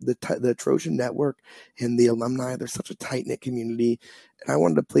because they're the Trojan network and the alumni. They're such a tight knit community, and I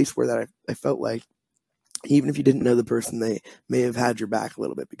wanted a place where that I felt like even if you didn't know the person, they may have had your back a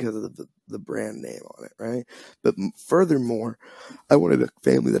little bit because of the brand name on it, right? But furthermore, I wanted a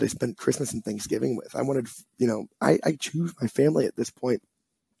family that I spent Christmas and Thanksgiving with. I wanted, I choose my family at this point,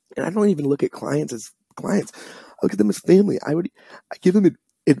 and I don't even look at clients as clients. I look at them as family. I give them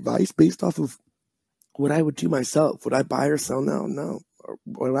advice based off of what I would do myself. Would I buy or sell now? No. Or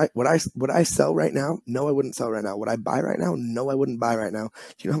would I sell right now? No, I wouldn't sell right now. Would I buy right now? No, I wouldn't buy right now.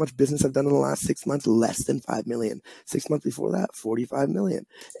 Do you know how much business I've done in the last 6 months? Less than 5 million. 6 months before that, 45 million.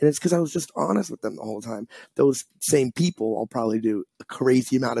 And it's because I was just honest with them the whole time. Those same people, I'll probably do a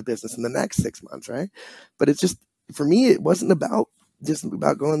crazy amount of business in the next 6 months, right? But it's just, for me, it wasn't about just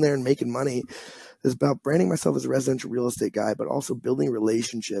about going there and making money. It's about branding myself as a residential real estate guy, but also building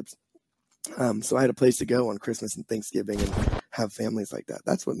relationships. So I had a place to go on Christmas and Thanksgiving and have families like that.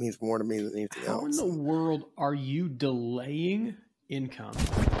 That's what means more to me than anything else. How in the world are you delaying income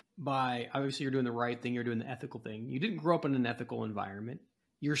by, obviously you're doing the right thing, you're doing the ethical thing. You didn't grow up in an ethical environment.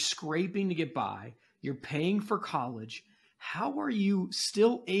 You're scraping to get by. You're paying for college. How are you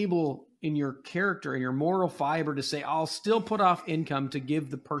still able in your character and your moral fiber to say, I'll still put off income to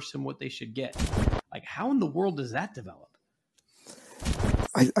give the person what they should get? Like, how in the world does that develop?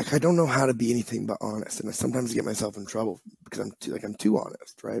 I don't know how to be anything but honest, and I sometimes get myself in trouble because I'm too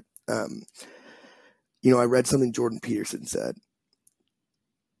honest, right? I read something Jordan Peterson said.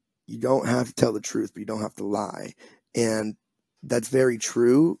 You don't have to tell the truth, but you don't have to lie, and that's very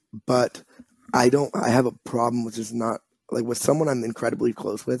true. But I have a problem with just not like with someone I'm incredibly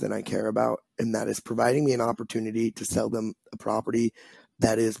close with and I care about, and that is providing me an opportunity to sell them a property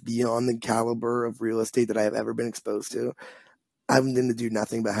that is beyond the caliber of real estate that I have ever been exposed to. I'm going to do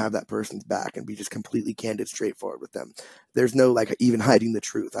nothing but have that person's back and be just completely candid, straightforward with them. There's no like even hiding the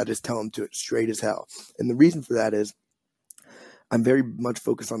truth. I just tell them to it straight as hell. And the reason for that is I'm very much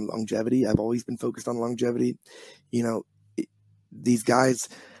focused on longevity. I've always been focused on longevity. These guys,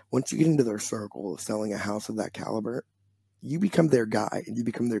 once you get into their circle of selling a house of that caliber, you become their guy and you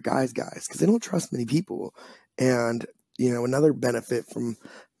become their guys because they don't trust many people. And, another benefit from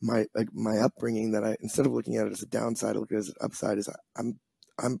my upbringing that I, instead of looking at it as a downside, I look at it as an upside is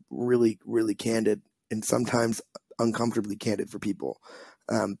I'm really, really candid and sometimes uncomfortably candid for people.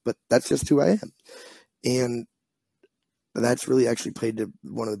 But that's just who I am. And that's really actually played to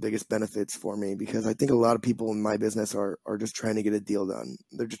one of the biggest benefits for me because I think a lot of people in my business are just trying to get a deal done.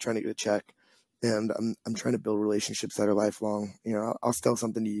 They're just trying to get a check. And I'm trying to build relationships that are lifelong. I'll sell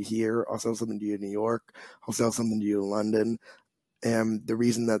something to you here. I'll sell something to you in New York. I'll sell something to you in London. And the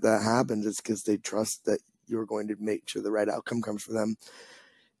reason that happens is because they trust that you're going to make sure the right outcome comes for them.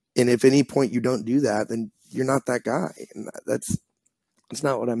 And if at any point you don't do that, then you're not that guy. And that's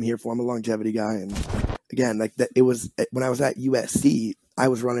not what I'm here for. I'm a longevity guy. And again, like that, it was when I was at USC, I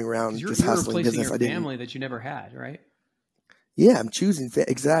was running around just hustling business. Your family that you never had, right? Yeah, I'm choosing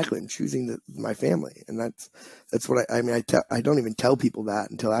exactly. I'm choosing my family, and that's what I mean. I don't even tell people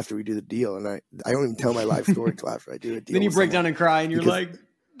that until after we do the deal, and I don't even tell my life story until after I do a deal. Then you break down and cry, and you're like,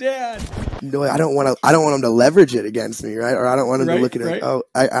 "Dad." No, I don't want them to leverage it against me, right? Or I don't want them to look at it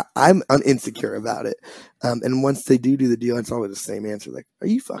like, I'm insecure about it. And once they do the deal, it's always the same answer, like, "Are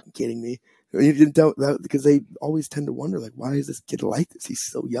you fucking kidding me?" You didn't tell that because they always tend to wonder, like, why is this kid like this? He's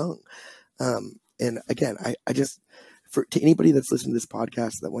so young. And again, I just. To anybody that's listening to this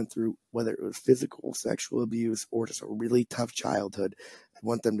podcast that went through, whether it was physical, sexual abuse, or just a really tough childhood, I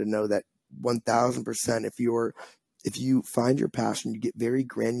want them to know that 1000%, if you find your passion, you get very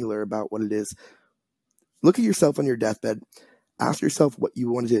granular about what it is. Look at yourself on your deathbed. Ask yourself what you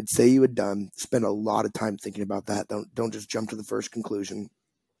wanted to say you had done. Spend a lot of time thinking about that. Don't just jump to the first conclusion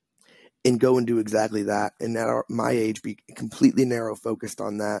and go and do exactly that. And at my age, be completely narrow focused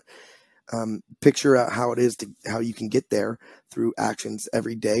on that. Picture out how you can get there through actions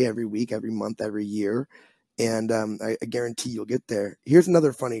every day, every week, every month, every year. And I guarantee you'll get there. Here's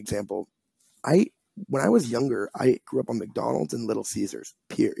another funny example. When I was younger, I grew up on McDonald's and Little Caesars,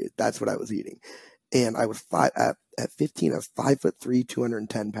 period. That's what I was eating. And I was at 15, I was 5'3",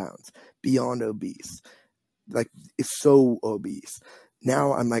 210 pounds, beyond obese. Like, it's so obese.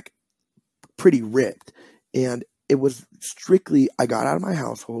 Now I'm like pretty ripped. And it was strictly, I got out of my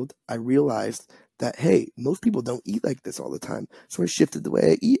household. I realized that, hey, most people don't eat like this all the time. So I shifted the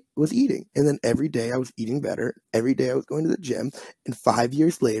way I was eating. And then every day I was eating better. Every day I was going to the gym. And 5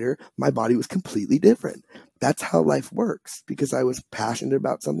 years later, my body was completely different. That's how life works, because I was passionate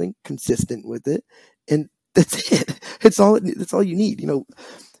about something, consistent with it. And that's it. That's all you need. People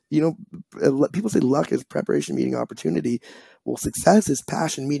say luck is preparation meeting opportunity. Well, success is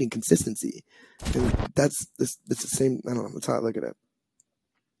passion meeting consistency. And that's the same. I don't know. That's how I look at it.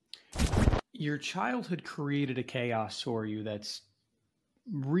 Your childhood created a chaos for you that's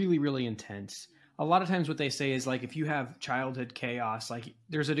really, really intense. A lot of times what they say is, like, if you have childhood chaos, like,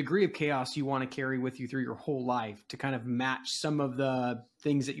 there's a degree of chaos you want to carry with you through your whole life to kind of match some of the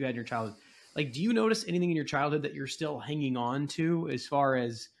things that you had in your childhood. Like, do you notice anything in your childhood that you're still hanging on to, as far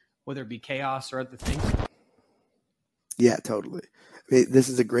as whether it be chaos or other things? Yeah, totally. I mean, this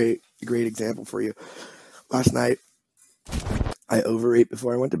is a great example for you. Last night, I overate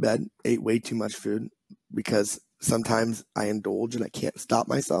before I went to bed, ate way too much food, because sometimes I indulge and I can't stop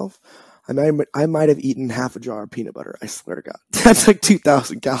myself. I might have eaten half a jar of peanut butter. I swear to God. That's like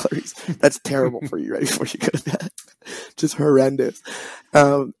 2,000 calories. That's terrible for you right before you go to bed. Just horrendous.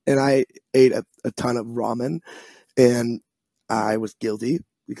 And I ate a ton of ramen, and I was guilty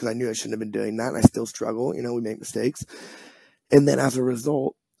because I knew I shouldn't have been doing that. And I still struggle. We make mistakes. And then as a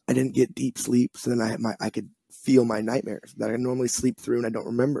result, I didn't get deep sleep. So then I could feel my nightmares that I normally sleep through, and I don't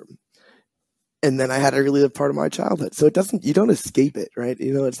remember them. And then I had to relive part of my childhood. So you don't escape it, right?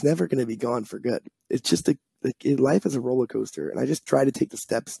 It's never going to be gone for good. It's just life is a roller coaster. And I just try to take the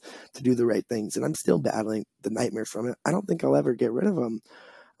steps to do the right things. And I'm still battling the nightmares from it. I don't think I'll ever get rid of them.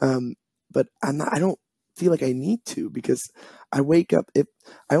 But I don't feel like I need to, because I wake up,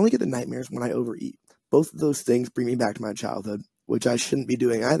 I only get the nightmares when I overeat. Both of those things bring me back to my childhood, which I shouldn't be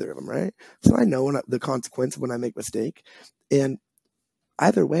doing either of them, right? So I know the consequence when I make a mistake. And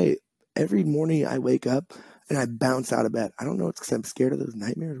either way, every morning I wake up and I bounce out of bed. I don't know, it's because I'm scared of those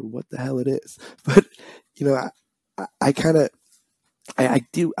nightmares or what the hell it is. But, I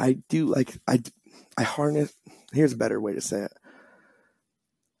harness, here's a better way to say it.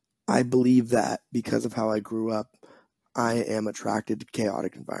 I believe that because of how I grew up, I am attracted to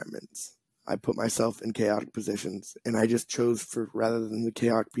chaotic environments. I put myself in chaotic positions, and I just chose, rather than the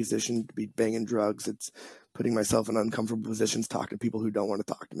chaotic position to be banging drugs, it's putting myself in uncomfortable positions, talking to people who don't want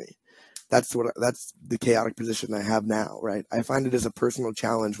to talk to me. That's the chaotic position I have now, right? I find it as a personal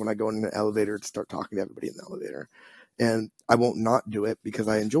challenge when I go in an elevator to start talking to everybody in the elevator. And I won't not do it because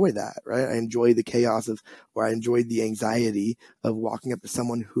I enjoy that, right? I enjoy the chaos I enjoy the anxiety of walking up to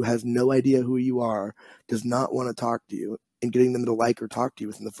someone who has no idea who you are, does not want to talk to you, and getting them to like or talk to you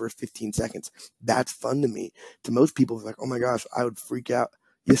within the first 15 seconds. That's fun to me. To most people, it's like, oh my gosh, I would freak out.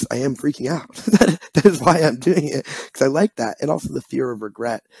 Yes, I am freaking out. That is why I'm doing it, because I like that. And also the fear of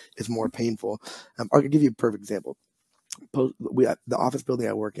regret is more painful. I'll give you a perfect example. The office building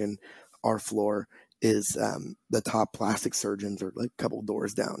I work in, our floor is the top plastic surgeons are like a couple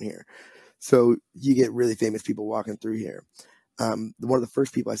doors down here. So you get really famous people walking through here. One of the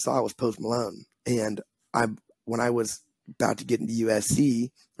first people I saw was Post Malone. And when I was about to get into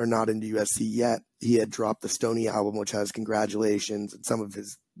USC, or not into USC yet, he had dropped the Stoney album, which has Congratulations and some of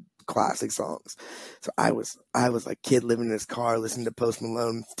his classic songs. So I was like kid living in his car listening to Post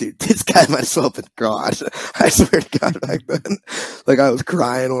Malone. Dude, this guy might as well have been God. I swear to God, back then, like I was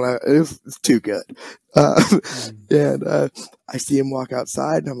crying it was too good. And I see him walk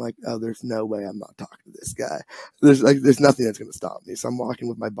outside, and I'm like, oh, there's no way I'm not talking to this guy. There's nothing that's going to stop me. So I'm walking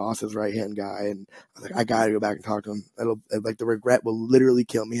with my boss's right-hand guy, and I was like, I got to go back and talk to him. The regret will literally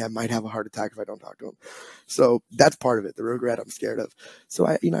kill me. I might have a heart attack if I don't talk to him. So that's part of it. The regret I'm scared of. So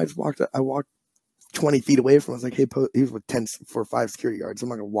I walked 20 feet away from him. I was like, hey, he was with 5 security guards. So I'm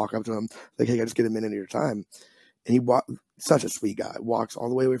not going to walk up to him like, hey, I just get a minute of your time. And he such a sweet guy, walks all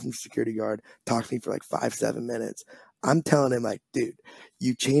the way away from the security guard, talks to me for like 5-7 minutes. I'm telling him, like, dude,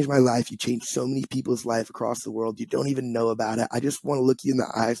 you changed my life. You changed so many people's life across the world. You don't even know about it. I just want to look you in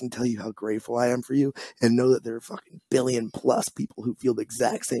the eyes and tell you how grateful I am for you, and know that there are fucking billion plus people who feel the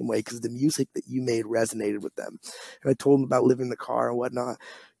exact same way because the music that you made resonated with them. And I told him about living in the car and whatnot.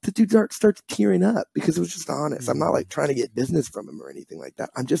 The dude starts tearing up because it was just honest. I'm not like trying to get business from him or anything like that.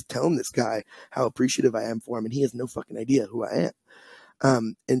 I'm just telling this guy how appreciative I am for him, and he has no fucking idea who I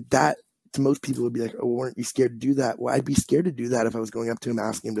am. And that, to most people, would be like, oh, weren't you scared to do that? Well, I'd be scared to do that if I was going up to him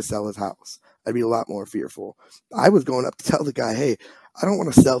asking him to sell his house. I'd be a lot more fearful. I was going up to tell the guy, hey, I don't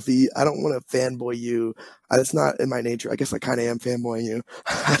want a selfie. I don't want to fanboy you. It's not in my nature. I guess I kind of am fanboying you.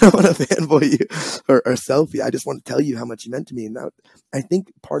 I don't want to fanboy you or selfie. I just want to tell you how much you meant to me. And that, I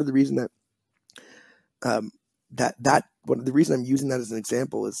think part of the reason that, the reason I'm using that as an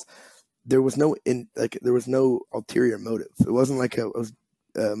example is there was no ulterior motive. It wasn't like it was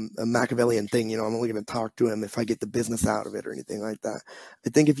a Machiavellian thing. You know, I'm only going to talk to him if I get the business out of it or anything like that. I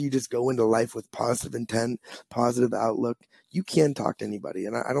think if you just go into life with positive intent, positive outlook, you can talk to anybody.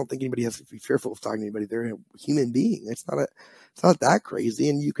 And I don't think anybody has to be fearful of talking to anybody. They're a human being. It's not that crazy,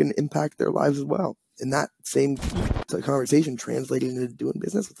 and you can impact their lives as well. And that same conversation translated into doing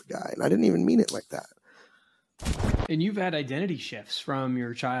business with the guy. And I didn't even mean it like that. And you've had identity shifts from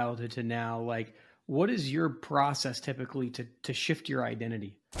your childhood to now. Like, what is your process typically to shift your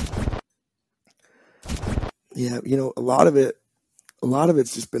identity? Yeah, you know, a lot of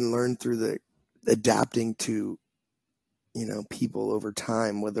it's just been learned through the adapting to, you know, people over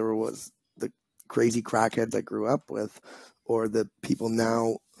time, whether it was the crazy crackheads I grew up with or the people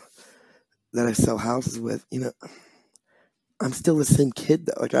now that I sell houses with. You know, I'm still the same kid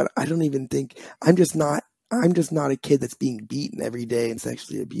though. Like I don't even think I'm just not a kid that's being beaten every day and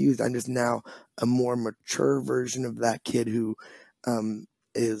sexually abused. I'm just now a more mature version of that kid who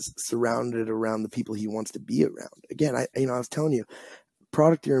is surrounded around the people he wants to be around. Again, I was telling you,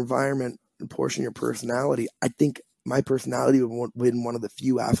 product your environment and portion your personality. I think my personality would have been one of the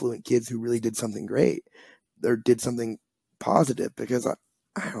few affluent kids who really did something great or did something positive, because I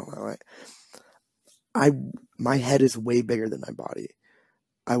don't know. My head is way bigger than my body.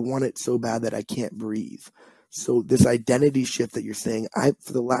 I want it so bad that I can't breathe. So this identity shift that you're saying,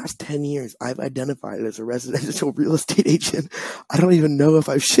 for the last 10 years, I've identified as a residential real estate agent. I don't even know if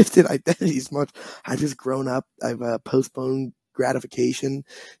I've shifted identities much. I've just grown up. I've postponed gratification.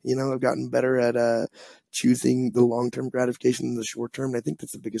 You know, I've gotten better at choosing the long-term gratification than the short-term. And I think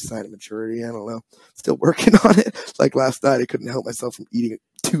that's the biggest sign of maturity. I don't know. Still working on it. Like last night, I couldn't help myself from eating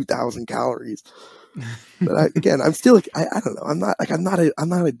 2,000 calories. But I'm still, I don't know. I'm not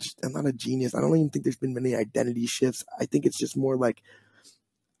a genius. I don't even think there's been many identity shifts. I think it's just more like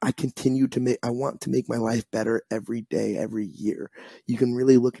I want to make my life better every day, every year. You can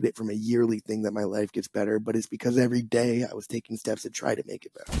really look at it from a yearly thing that my life gets better, but it's because every day I was taking steps to try to make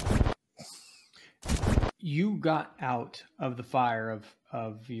it better. You got out of the fire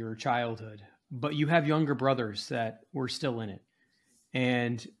of your childhood, but you have younger brothers that were still in it.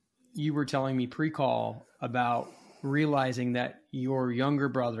 And you were telling me pre-call about realizing that your younger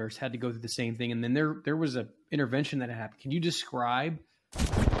brothers had to go through the same thing. And then there was an intervention that happened. Can you describe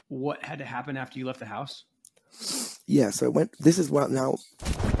what had to happen after you left the house? Yeah. So now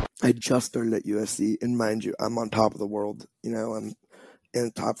I just started at USC, and mind you, I'm on top of the world. You know, I'm in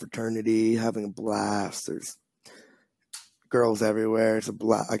a top fraternity, having a blast. There's girls everywhere. It's a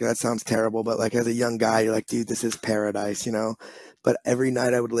blast. Like, that sounds terrible, but like as a young guy, you're like, dude, this is paradise, you know? But every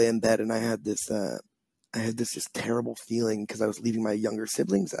night I would lay in bed and I had this just terrible feeling because I was leaving my younger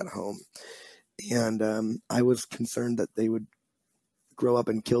siblings at home. And I was concerned that they would grow up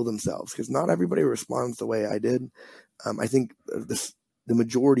and kill themselves, because not everybody responds the way I did. I think the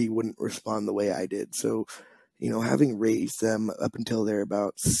majority wouldn't respond the way I did. So, you know, having raised them up until they're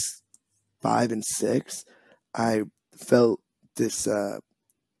about 5 and 6, I felt this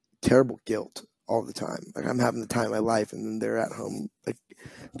terrible guilt all the time. Like, I'm having the time of my life, and then they're at home, like,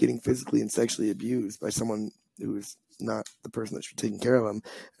 getting physically and sexually abused by someone who is not the person that should be taking care of them.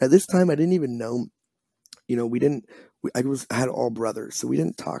 At this time, I didn't even know. You know, I had all brothers, so we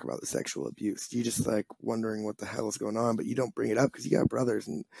didn't talk about the sexual abuse. You just like wondering what the hell is going on, but you don't bring it up because you got brothers,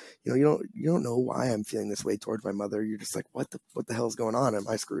 and you know, you don't know why I'm feeling this way towards my mother. You're just like, what the hell is going on? Am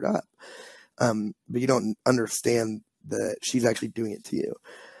I screwed up? But you don't understand that she's actually doing it to you.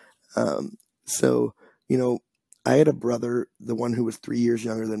 So, you know, I had a brother, the one who was 3 years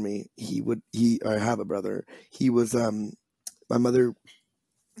younger than me. I have a brother. He was, my mother,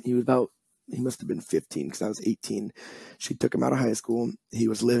 he must have been 15 because I was 18. She took him out of high school. He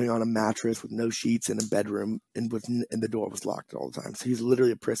was living on a mattress with no sheets in a bedroom, and the door was locked all the time. So he's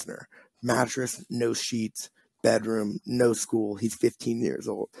literally a prisoner. Mattress, no sheets, bedroom, no school. He's 15 years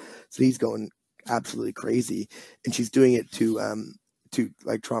old. So he's going absolutely crazy. And she's doing it to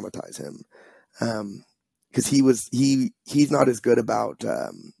like traumatize him. Because he's not as good about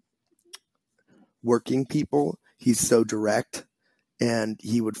working people. He's so direct, and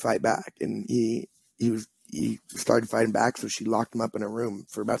he would fight back, and he started fighting back. So she locked him up in a room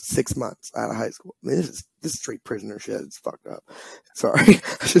for about 6 months out of high school. I mean, this is straight prisoner shit. It's fucked up. Sorry,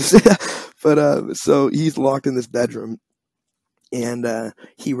 I should say that. But so he's locked in this bedroom, and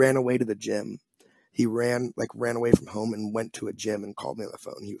he ran away to the gym. He ran away from home and went to a gym and called me on the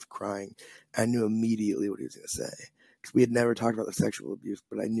phone. He was crying. I knew immediately what he was going to say, because we had never talked about the sexual abuse,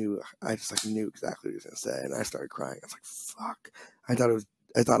 but I just knew exactly what he was going to say. And I started crying. I was like, fuck. I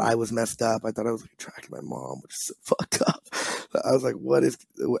thought I was messed up. I thought I was attracted to my mom, which is so fucked up. I was like, what is,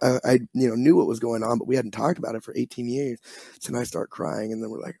 I knew what was going on, but we hadn't talked about it for 18 years. So then I start crying, and then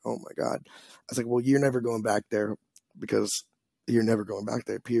we're like, oh my God. I was like, well, you're never going back there, because you're never going back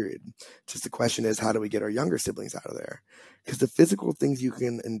there, period. Just the question is, how do we get our younger siblings out of there? Because the physical things you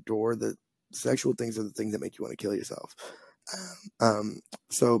can endure, the sexual things are the things that make you want to kill yourself.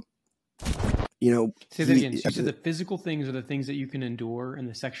 So, Say that again. So you said the physical things are the things that you can endure, and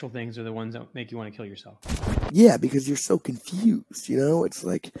the sexual things are the ones that make you want to kill yourself. Yeah, because you're so confused, it's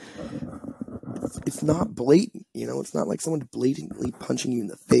like, it's not blatant, it's not like someone blatantly punching you in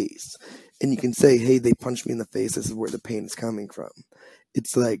the face and you can say, hey, they punched me in the face, this is where the pain is coming from.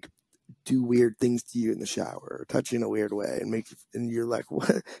 It's like, do weird things to you in the shower, or touch you in a weird way, and you're like,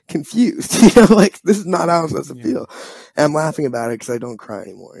 what? Confused, like, this is not how I'm supposed to feel. And I'm laughing about it because I don't cry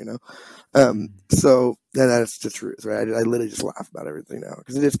anymore, so that's the truth, right? I literally just laugh about everything now,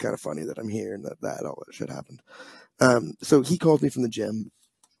 because it is kind of funny that I'm here and that all that shit happened. So he called me from the gym.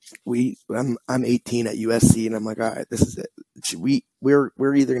 I'm 18 at USC, and I'm like, all right, this is it.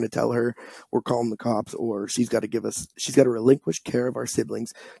 We're either going to tell her we're calling the cops, or she's got to relinquish care of our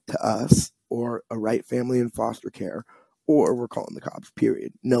siblings to us, or a Wright family in foster care, or we're calling the cops,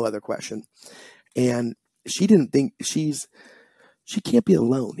 period. No other question. And she didn't think she can't be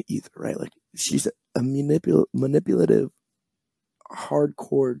alone either, right? Like, she's a manipulative,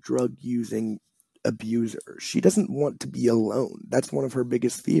 hardcore drug using abuser. She doesn't want to be alone. That's one of her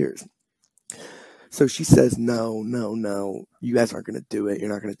biggest fears. So she says, no, you guys aren't going to do it.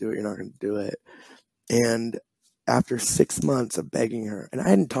 You're not going to do it. You're not going to do it. And after 6 months of begging her, and I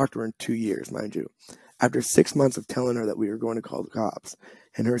hadn't talked to her in 2 years, mind you, after 6 months of telling her that we were going to call the cops,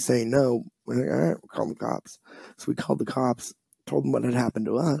 and her saying no, we're like, all right, we'll call the cops. So we called the cops, told them what had happened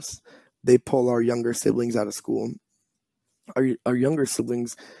to us. They pull our younger siblings out of school. Our younger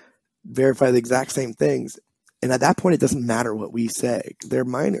siblings verify the exact same things. And at that point, it doesn't matter what we say. They're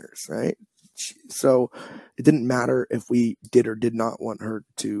minors, right? So it didn't matter if we did or did not want her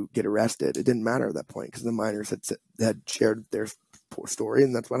to get arrested. It didn't matter at that point, because the minors had shared their story,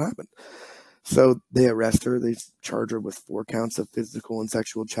 and that's what happened. So they arrest her. They charge her with 4 counts of physical and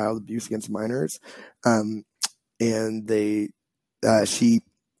sexual child abuse against minors. And it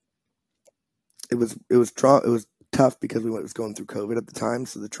was tough because we was going through COVID at the time,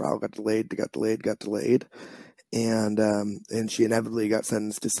 so the trial got delayed. And she inevitably got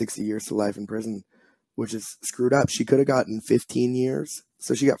sentenced to 60 years to life in prison, which is screwed up. She could have gotten 15 years.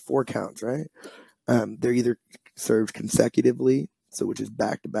 So she got 4 counts, right? They're either served consecutively, so which is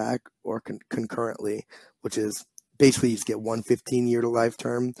back to back, or concurrently, which is basically you just get 1 15-year to life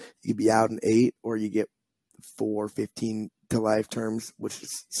term. You could be out in 8, or you get 4 15 to life terms, which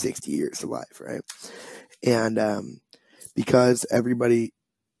is 60 years to life, right? And because everybody,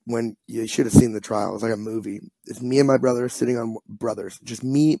 when you should have seen the trial, it was like a movie. It's me and my brother sitting on just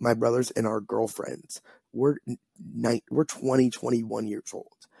me, my brothers, and our girlfriends. We're 20, 21 years old,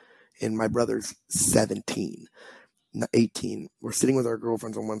 and my brother's 17, 18. We're sitting with our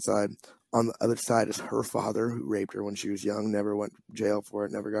girlfriends on one side. On the other side is her father, who raped her when she was young, never went to jail for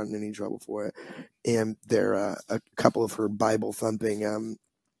it, never got in any trouble for it. And they're a couple of her Bible-thumping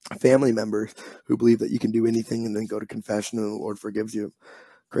family members who believe that you can do anything and then go to confession and the Lord forgives you.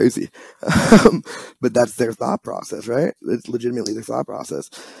 Crazy. But that's their thought process, right? It's legitimately their thought process.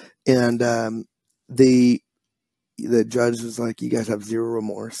 And the judge was like, you guys have zero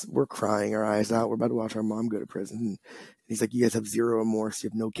remorse. We're crying our eyes out. We're about to watch our mom go to prison. And he's like, you guys have zero remorse. You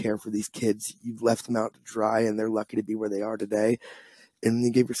have no care for these kids. You've left them out to dry, and they're lucky to be where they are today. And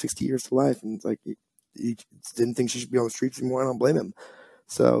he gave her 60 years to life. And it's like, he didn't think she should be on the streets anymore. I don't blame him.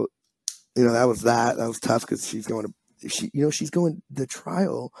 So, that was tough, because the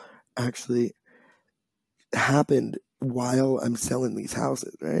trial actually happened while I'm selling these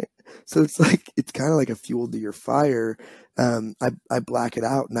houses, right? So it's kind of like a fuel to your fire. I black it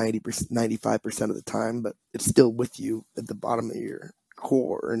out 90%, 95% of the time, but it's still with you at the bottom of your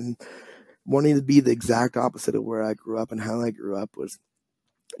core. And wanting to be the exact opposite of where I grew up and how I grew up was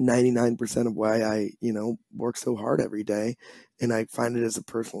 99% of why I, work so hard every day. And I find it as a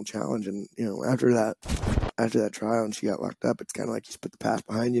personal challenge. And, after that trial and she got locked up, it's kind of like you just put the past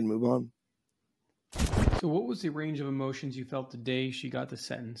behind you and move on. So what was the range of emotions you felt the day she got the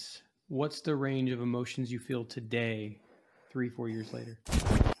sentence? What's the range of emotions you feel today, 3-4 years later?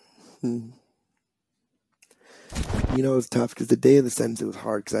 It was tough because the day of the sentence, it was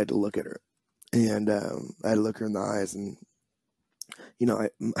hard because I had to look at her. And I look her in the eyes, and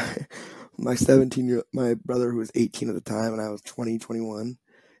my 17-year my brother, who was 18 at the time, and I was 20, 21.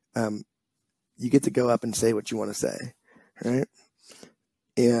 You get to go up and say what you want to say, right?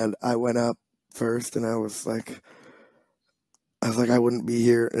 And I went up first, and I was like, I wouldn't be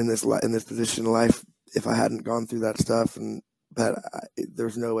here in this position in life if I hadn't gone through that stuff, and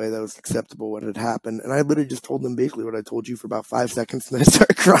there's no way that was acceptable what had happened. And I literally just told them basically what I told you for about 5 seconds, and then I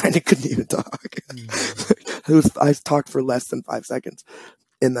started crying and couldn't even talk. I talked for less than 5 seconds,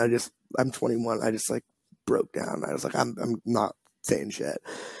 and I'm 21. I just like broke down. I was like, I'm not saying shit.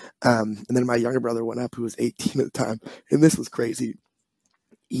 And then my younger brother went up, who was 18 at the time, and this was crazy.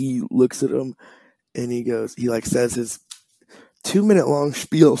 He looks at him, and he like says his 2-minute long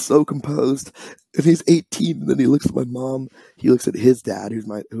spiel so composed, and he's 18. And then he looks at my mom, he looks at his dad,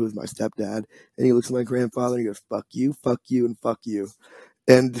 who was my stepdad, and he looks at my grandfather, and he goes, fuck you, and fuck you,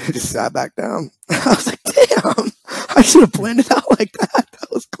 and just sat back down. I was like, damn, I should have planned it out like that.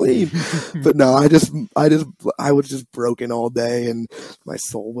 That was clean. But no, I was just broken all day, and my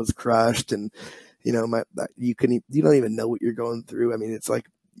soul was crushed, and you don't even know what you're going through. I mean, it's like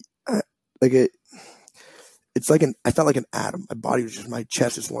I felt like an atom. My body was my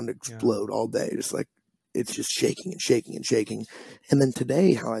chest just wanted to explode all day. Just like, it's just shaking and shaking and shaking. And then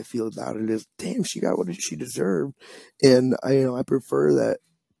today, how I feel about it is, damn, she got what she deserved. And I prefer that,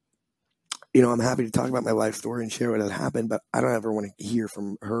 I'm happy to talk about my life story and share what had happened, but I don't ever want to hear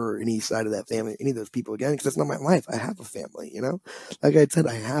from her or any side of that family, any of those people again, because that's not my life. I have a family, like I said,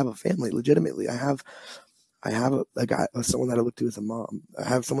 I have a family. Legitimately, I have a guy, someone that I look to as a mom. I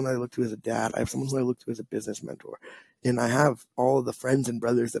have someone that I look to as a dad. I have someone who I look to as a business mentor. And I have all of the friends and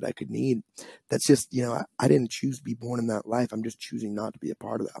brothers that I could need. That's just, I didn't choose to be born in that life. I'm just choosing not to be a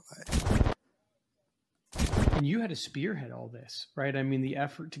part of that life. And you had to spearhead all this, right? I mean, the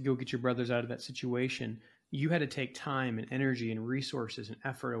effort to go get your brothers out of that situation, you had to take time and energy and resources and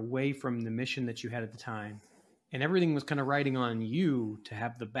effort away from the mission that you had at the time. And everything was kind of riding on you to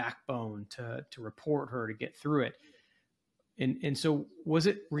have the backbone to report her, to get through it. And so was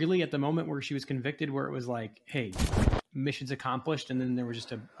it really at the moment where she was convicted where it was like, hey, mission's accomplished, and then there was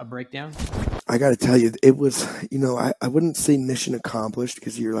just a breakdown? I got to tell you, it was, I wouldn't say mission accomplished,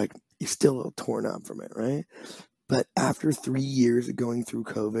 because you're still a little torn up from it, right? But after 3 years of going through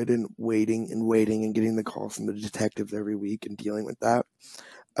COVID and waiting and getting the calls from the detectives every week and dealing with that,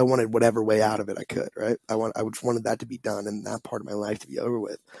 I wanted whatever way out of it I could, right? I just wanted that to be done and that part of my life to be over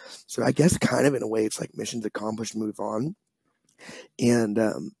with. So I guess kind of in a way, it's like mission's accomplished, move on. And,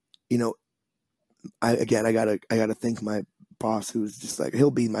 I gotta thank my boss, who's just like,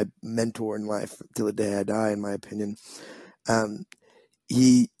 he'll be my mentor in life till the day I die, in my opinion.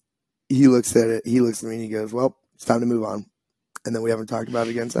 He looks at it, he looks at me, and he goes, well, it's time to move on. And then we haven't talked about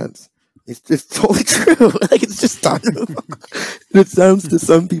it again since. It's totally true. Like, it's just time to move on. And it sounds to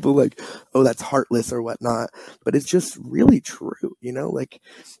some people like, oh, that's heartless or whatnot, but it's just really true. Like,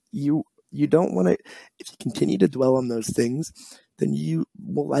 you don't want to, if you continue to dwell on those things, then you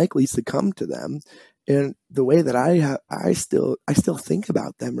will likely succumb to them. And the way that I still think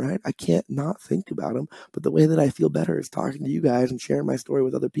about them, right? I can't not think about them. But the way that I feel better is talking to you guys and sharing my story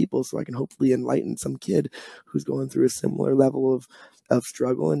with other people, so I can hopefully enlighten some kid who's going through a similar level of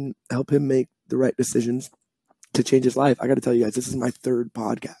struggle and help him make the right decisions to change his life. I got to tell you guys, this is my 3rd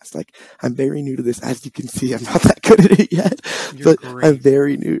podcast. Like, I'm very new to this. As you can see, I'm not that good at it yet. You're but great. I'm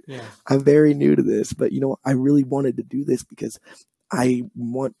very new. Yeah. I'm very new to this. But I really wanted to do this because I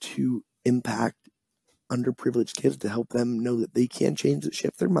want to impact underprivileged kids, to help them know that they can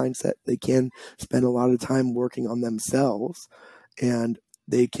shift their mindset. They can spend a lot of time working on themselves, and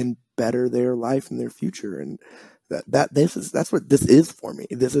they can better their life and their future. And that's what this is for me.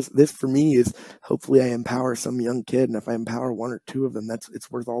 This for me is, hopefully I empower some young kid, and if I empower 1 or 2 of them, it's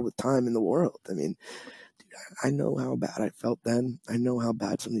worth all the time in the world. I mean, dude, I know how bad I felt then. I know how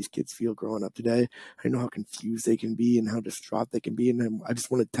bad some of these kids feel growing up today. I know how confused they can be and how distraught they can be. And I just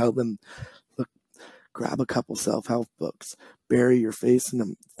want to tell them, look, grab a couple self-help books, bury your face in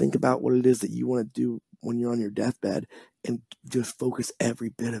them, think about what it is that you want to do when you're on your deathbed, and just focus every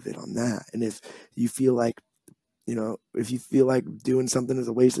bit of it on that. And if you feel like, doing something is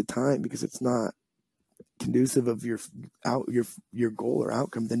a waste of time because it's not conducive of your goal or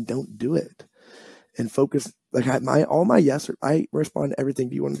outcome, then don't do it. And focus, like, I respond to everything.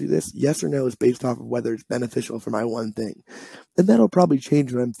 Do you want to do this? Yes or no is based off of whether it's beneficial for my one thing. And that'll probably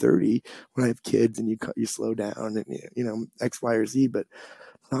change when I'm 30, when I have kids and you slow down and, X, Y, or Z, but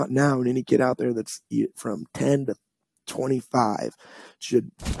not now. And any kid out there that's from 10 to 25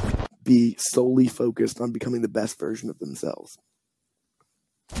 should be solely focused on becoming the best version of themselves.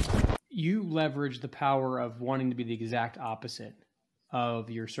 You leverage the power of wanting to be the exact opposite of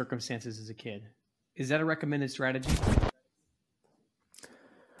your circumstances as a kid. Is that a recommended strategy?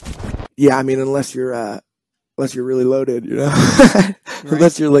 Yeah, I mean, unless you're really loaded, Right.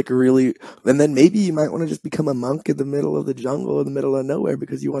 unless you're like really, and then maybe you might want to just become a monk in the middle of the jungle, in the middle of nowhere,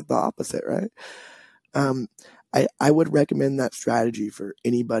 because you want the opposite, right? I would recommend that strategy for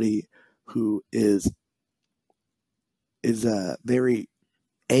anybody who is very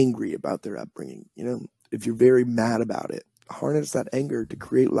angry about their upbringing. If you're very mad about it, harness that anger to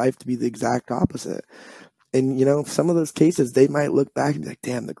create life to be the exact opposite. And, some of those cases, they might look back and be like,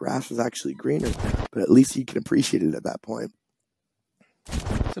 damn, the grass was actually greener. But at least you can appreciate it at that point.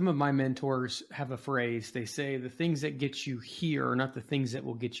 Some of my mentors have a phrase. They say the things that get you here are not the things that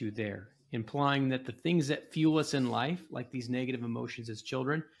will get you there, implying that the things that fuel us in life, like these negative emotions as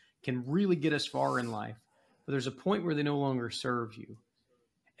children, can really get us far in life. But there's a point where they no longer serve you.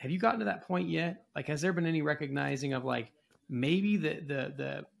 Have you gotten to that point yet? Like, has there been any recognizing of like maybe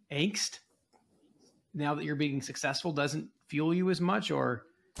the angst now that you're being successful doesn't fuel you as much, or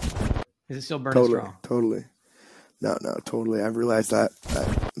is it still burning strong? Totally. No, totally. I've realized that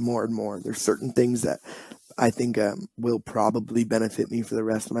more and more. There's certain things that I think will probably benefit me for the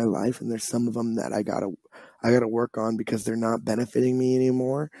rest of my life, and there's some of them that I gotta work on because they're not benefiting me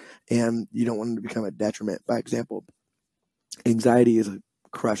anymore, and you don't want them to become a detriment. By example, anxiety is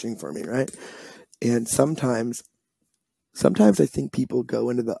crushing for me, right? And sometimes I think people go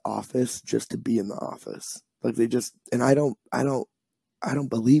into the office just to be in the office. Like and I don't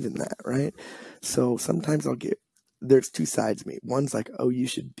believe in that, right? So sometimes there's two sides of me. One's like, oh, you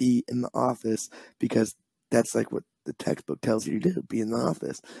should be in the office because that's like what the textbook tells you to do, be in the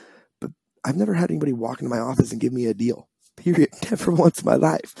office. But I've never had anybody walk into my office and give me a deal, period, never once in my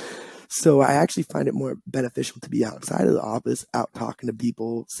life. So I actually find it more beneficial to be outside of the office, out talking to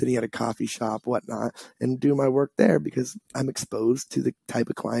people, sitting at a coffee shop, whatnot, and do my work there because I'm exposed to the type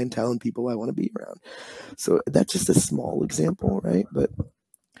of clientele and people I want to be around. So that's just a small example, right? But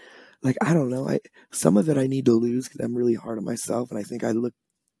like, I don't know, some of it I need to lose because I'm really hard on myself, and I think I look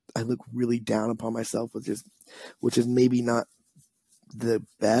really down upon myself, which is maybe not the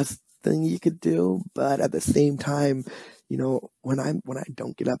best thing you could do, but at the same time, when I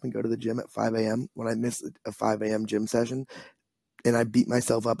don't get up and go to the gym at 5 a.m., when I miss a 5 a.m. gym session and I beat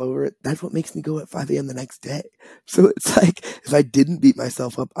myself up over it, that's what makes me go at 5 a.m. the next day. So it's like, if I didn't beat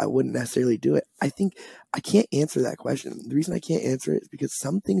myself up, I wouldn't necessarily do it. I think I can't answer that question. The reason I can't answer it is because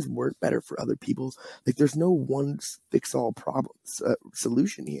some things work better for other people. Like, there's no one fix all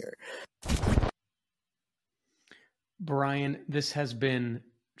solution here. Brian, this has been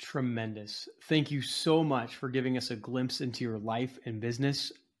tremendous. Thank you so much for giving us a glimpse into your life and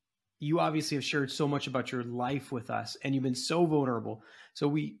business. You obviously have shared so much about your life with us, and you've been so vulnerable. So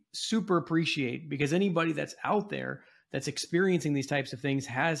we super appreciate, because anybody that's out there that's experiencing these types of things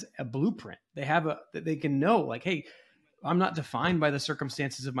has a blueprint. They can know, like, hey, I'm not defined by the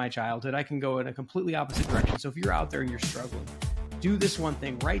circumstances of my childhood. I can go in a completely opposite direction. So if you're out there and you're struggling, do this one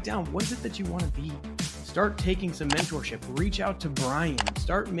thing. Write down, what is it that you want to be? Start taking some mentorship. Reach out to Brian.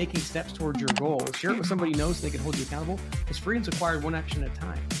 Start making steps towards your goal. Share it with somebody who knows so they can hold you accountable, because freedom's acquired one action at a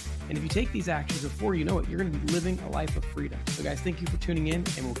time. And if you take these actions, before you know it, you're going to be living a life of freedom. So guys, thank you for tuning in,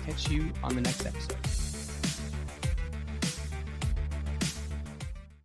 and we'll catch you on the next episode.